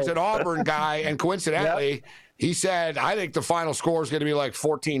an Auburn guy, and coincidentally, he said, "I think the final score is going to be like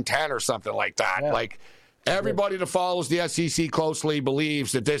 14-10 or something like that." Yeah. Like everybody that follows the SEC closely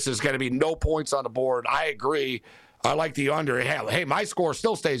believes that this is going to be no points on the board. I agree. I like the under. Hey, my score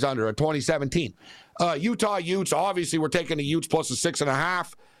still stays under at 2017. Utah Utes, obviously, we're taking the Utes plus a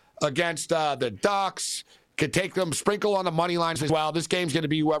 6.5 against the Ducks. Could take them, sprinkle on the money lines as well. This game's going to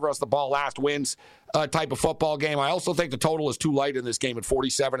be whoever has the ball last wins type of football game. I also think the total is too light in this game at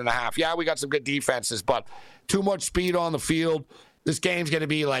 47.5. Yeah, we got some good defenses, but too much speed on the field. This game's going to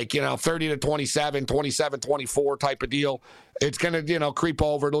be like, 30-27, 27-24 type of deal. It's going to, creep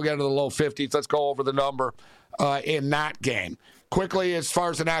over. It'll get into the low 50s. Let's go over the number in that game. Quickly, as far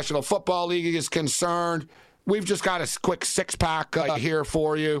as the National Football League is concerned, we've just got a quick six-pack here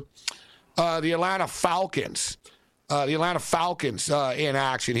for you. The Atlanta Falcons. In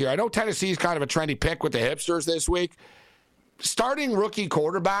action here. I know Tennessee's kind of a trendy pick with the hipsters this week. Starting rookie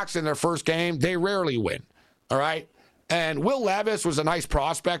quarterbacks in their first game, they rarely win. All right? And Will Levis was a nice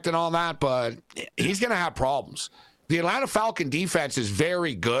prospect and all that, but he's going to have problems. The Atlanta Falcon defense is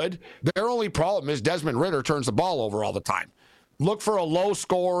very good. Their only problem is Desmond Ridder turns the ball over all the time. Look for a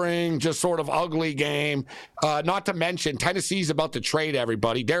low-scoring, just sort of ugly game. Not to mention, Tennessee's about to trade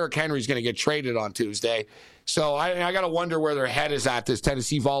everybody. Derrick Henry's going to get traded on Tuesday. So I got to wonder where their head is at, this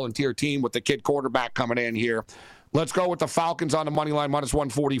Tennessee Volunteer team with the kid quarterback coming in here. Let's go with the Falcons on the money line, minus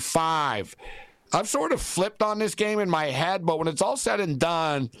 145. I've sort of flipped on this game in my head, but when it's all said and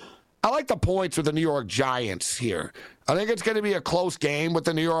done, I like the points with the New York Giants here. I think it's going to be a close game with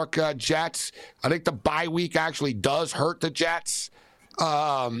the New York Jets. I think the bye week actually does hurt the Jets,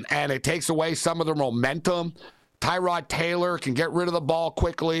 and it takes away some of their momentum. Tyrod Taylor can get rid of the ball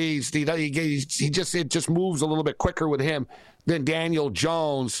quickly. It just moves a little bit quicker with him than Daniel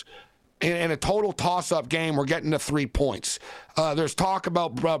Jones. In a total toss-up game, we're getting to 3 points. There's talk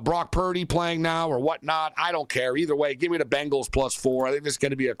about Brock Purdy playing now or whatnot. I don't care. Either way, give me the Bengals plus 4. I think this is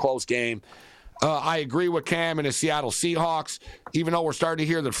going to be a close game. I agree with Cam and the Seattle Seahawks, even though we're starting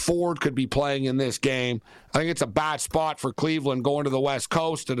to hear that Ford could be playing in this game. I think it's a bad spot for Cleveland going to the West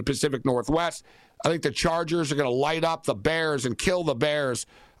Coast, to the Pacific Northwest. I think the Chargers are going to light up the Bears and kill the Bears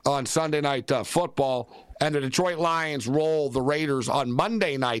on Sunday Night Football. And the Detroit Lions roll the Raiders on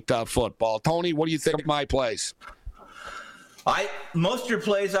Monday Night Football. Tony, what do you think of my plays? Most of your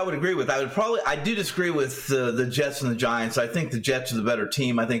plays I would agree with. I do disagree with the Jets and the Giants. I think the Jets are the better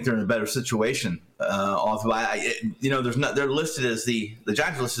team. I think they're in a better situation. They're listed as the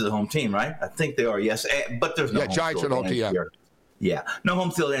Giants are listed as the home team, right? I think they are, yes. But there's no home Giants field are home team. Here. Yeah, no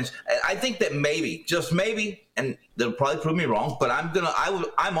home field advantage. I think that maybe, just maybe, and they'll probably prove me wrong, but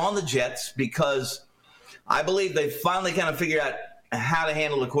I'm on the Jets because I believe they finally kind of figured out how to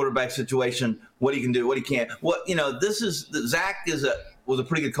handle the quarterback situation, what he can do, what he can't. Zach was a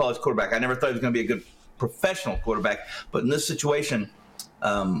pretty good college quarterback. I never thought he was going to be a good professional quarterback, but in this situation,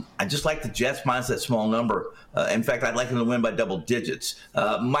 I just like the Jets minus that small number. In fact, I'd like them to win by double digits.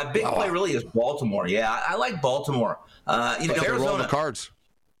 My big play really is Baltimore. Yeah, I like Baltimore. Arizona Cards.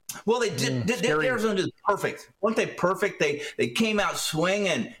 Well, they did. Arizona did perfect. Weren't they perfect? They came out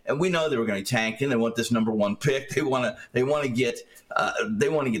swinging, and we know they were going to be tanking. They want this number one pick. They want to get the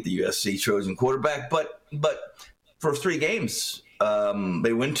USC Trojan quarterback. But for 3 games,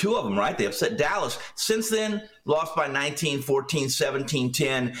 they win 2 of them, right? They upset Dallas. Since then, lost by 19, 14, 17,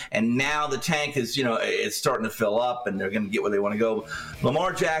 10, and now the tank is, it's starting to fill up, and they're going to get where they want to go.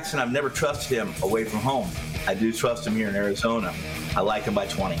 Lamar Jackson, I've never trusted him away from home. I do trust him here in Arizona. I like him by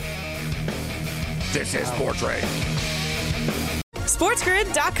 20. This is Sports Rage.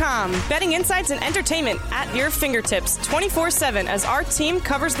 SportsGrid.com. Betting insights and entertainment at your fingertips 24/7 as our team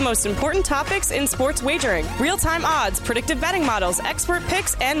covers the most important topics in sports wagering. Real-time odds, predictive betting models, expert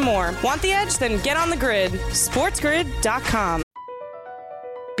picks, and more. Want the edge? Then get on the grid. SportsGrid.com.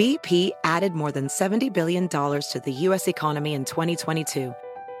 BP added more than $70 billion to the U.S. economy in 2022.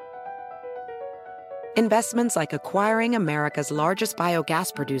 Investments like acquiring America's largest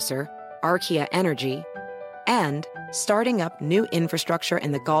biogas producer, Archaea Energy, and starting up new infrastructure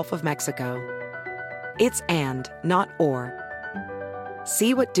in the Gulf of Mexico. It's and, not or.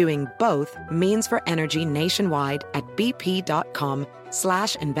 See what doing both means for energy nationwide at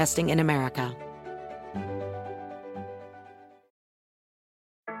bp.com/investing in America.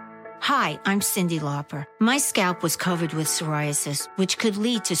 Hi, I'm Cyndi Lauper. My scalp was covered with psoriasis, which could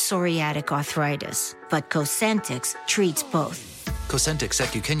lead to psoriatic arthritis. But Cosentyx treats both. Cosentyx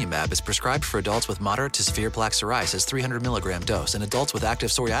secukinumab is prescribed for adults with moderate to severe plaque psoriasis 300 milligram dose and adults with active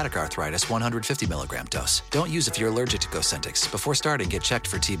psoriatic arthritis 150 milligram dose. Don't use if you're allergic to Cosentyx. Before starting, get checked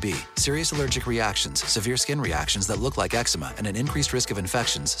for TB. Serious allergic reactions, severe skin reactions that look like eczema, and an increased risk of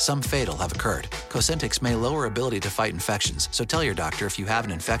infections, some fatal, have occurred. Cosentyx may lower ability to fight infections, so tell your doctor if you have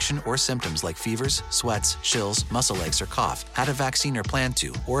an infection or symptoms like fevers, sweats, chills, muscle aches, or cough, had a vaccine or plan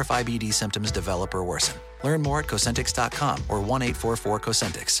to, or if IBD symptoms develop or worsen. Learn more at Cosentyx.com or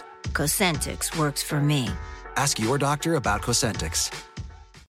 1-844-COSENTYX. Cosentyx works for me. Ask your doctor about Cosentyx.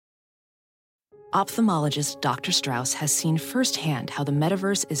 Ophthalmologist Dr. Strauss has seen firsthand how the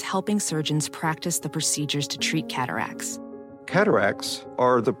metaverse is helping surgeons practice the procedures to treat cataracts. Cataracts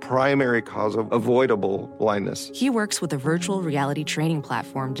are the primary cause of avoidable blindness. He works with a virtual reality training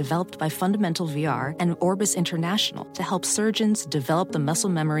platform developed by Fundamental VR and Orbis International to help surgeons develop the muscle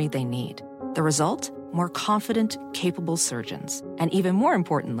memory they need. The result? More confident, capable surgeons. And even more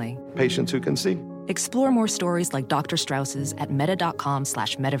importantly, patients who can see. Explore more stories like Dr. Strauss's at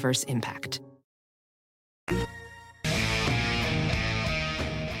meta.com/metaverseimpact.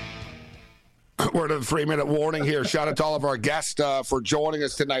 We're at a 3-minute warning here. Shout out to all of our guests for joining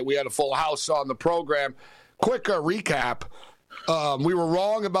us tonight. We had a full house on the program. Quick recap. We were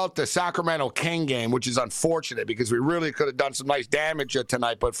wrong about the Sacramento King game, which is unfortunate because we really could have done some nice damage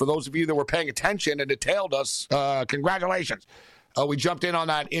tonight. But for those of you that were paying attention and detailed us, congratulations. We jumped in on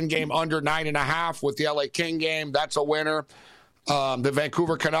that in-game under 9.5 with the LA King game. That's a winner. The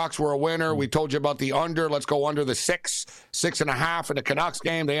Vancouver Canucks were a winner. We told you about the under. Let's go under the 6.5 in the Canucks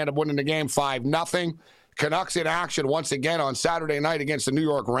game. They end up winning the game 5-0. Canucks in action once again on Saturday night against the New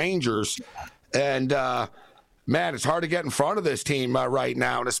York Rangers. And, man, it's hard to get in front of this team right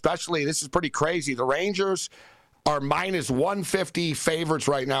now, and especially this is pretty crazy. The Rangers are minus 150 favorites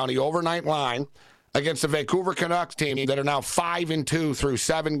right now in the overnight line against the Vancouver Canucks team that are now 5-2 through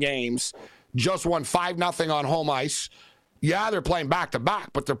 7 games. Just won 5-0 on home ice. Yeah, they're playing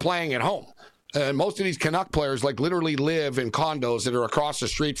back-to-back, but they're playing at home. And most of these Canuck players literally live in condos that are across the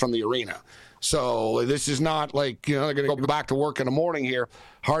street from the arena. So this is not they're going to go back to work in the morning here.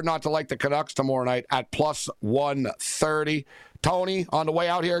 Hard not to like the Canucks tomorrow night at plus 130. Tony, on the way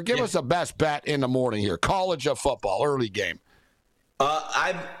out here, give us a best bet in the morning here. College of football, early game.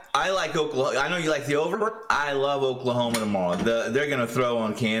 I like Oklahoma. I know you like the over. I love Oklahoma tomorrow. They're going to throw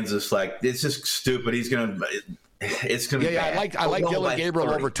on Kansas it's just stupid. It's going to be bad. I like Dylan Gabriel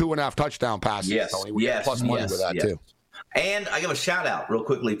over 2.5 touchdown passes. Yes, Tony. We get plus money with that too. And I give a shout out real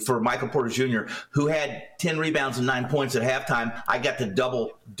quickly for Michael Porter Jr., who had 10 rebounds and 9 points at halftime. I got to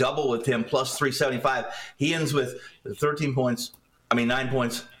double with him, plus 375. He ends with 9 points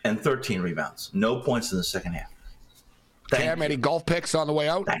and 13 rebounds. No points in the second half. Cam, any golf picks on the way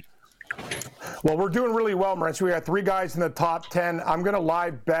out? Well, we're doing really well, Morency. We got 3 guys in the top 10. I'm going to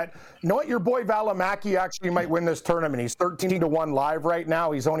live bet. You know what? Your boy Valimaki actually might win this tournament. He's 13-1 live right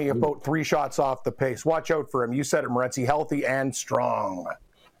now. He's only about 3 shots off the pace. Watch out for him. You said it, Morency. Healthy and strong.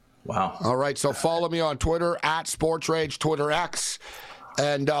 Wow. All right, so follow me on Twitter, at SportsRage, Twitter X.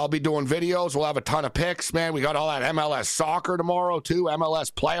 And I'll be doing videos. We'll have a ton of picks, man. We got all that MLS soccer tomorrow, too.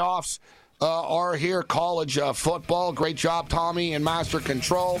 MLS playoffs are here. College football. Great job, Tommy, in Master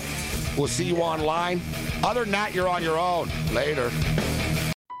Control. We'll see you online. Other than that, you're on your own. Later.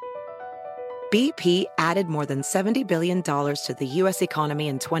 BP added more than $70 billion to the U.S. economy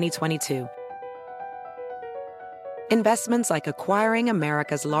in 2022. Investments like acquiring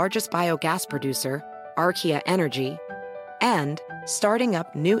America's largest biogas producer, Archaea Energy, and starting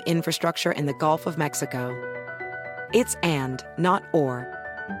up new infrastructure in the Gulf of Mexico. It's and, not or.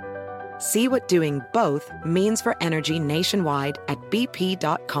 See what doing both means for energy nationwide at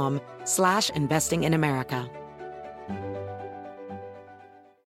bp.com/investing in America.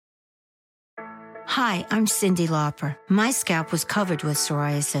 Hi, I'm Cyndi Lauper. My scalp was covered with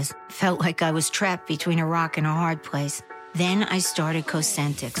psoriasis. Felt like I was trapped between a rock and a hard place. Then I started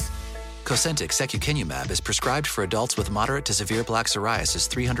Cosentyx. Cosentyx secukinumab is prescribed for adults with moderate to severe plaque psoriasis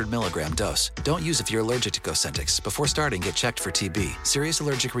 300 milligram dose. Don't use if you're allergic to Cosentyx. Before starting, get checked for TB. Serious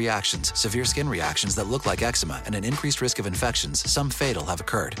allergic reactions, severe skin reactions that look like eczema, and an increased risk of infections, some fatal, have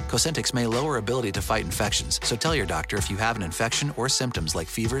occurred. Cosentyx may lower ability to fight infections, so tell your doctor if you have an infection or symptoms like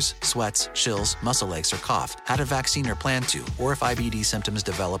fevers, sweats, chills, muscle aches, or cough, had a vaccine or plan to, or if IBD symptoms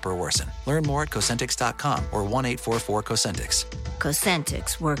develop or worsen. Learn more at Cosentyx.com or 1-844-COSENTYX.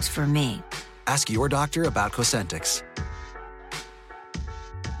 Cosentyx works for me. Ask your doctor about Cosentyx.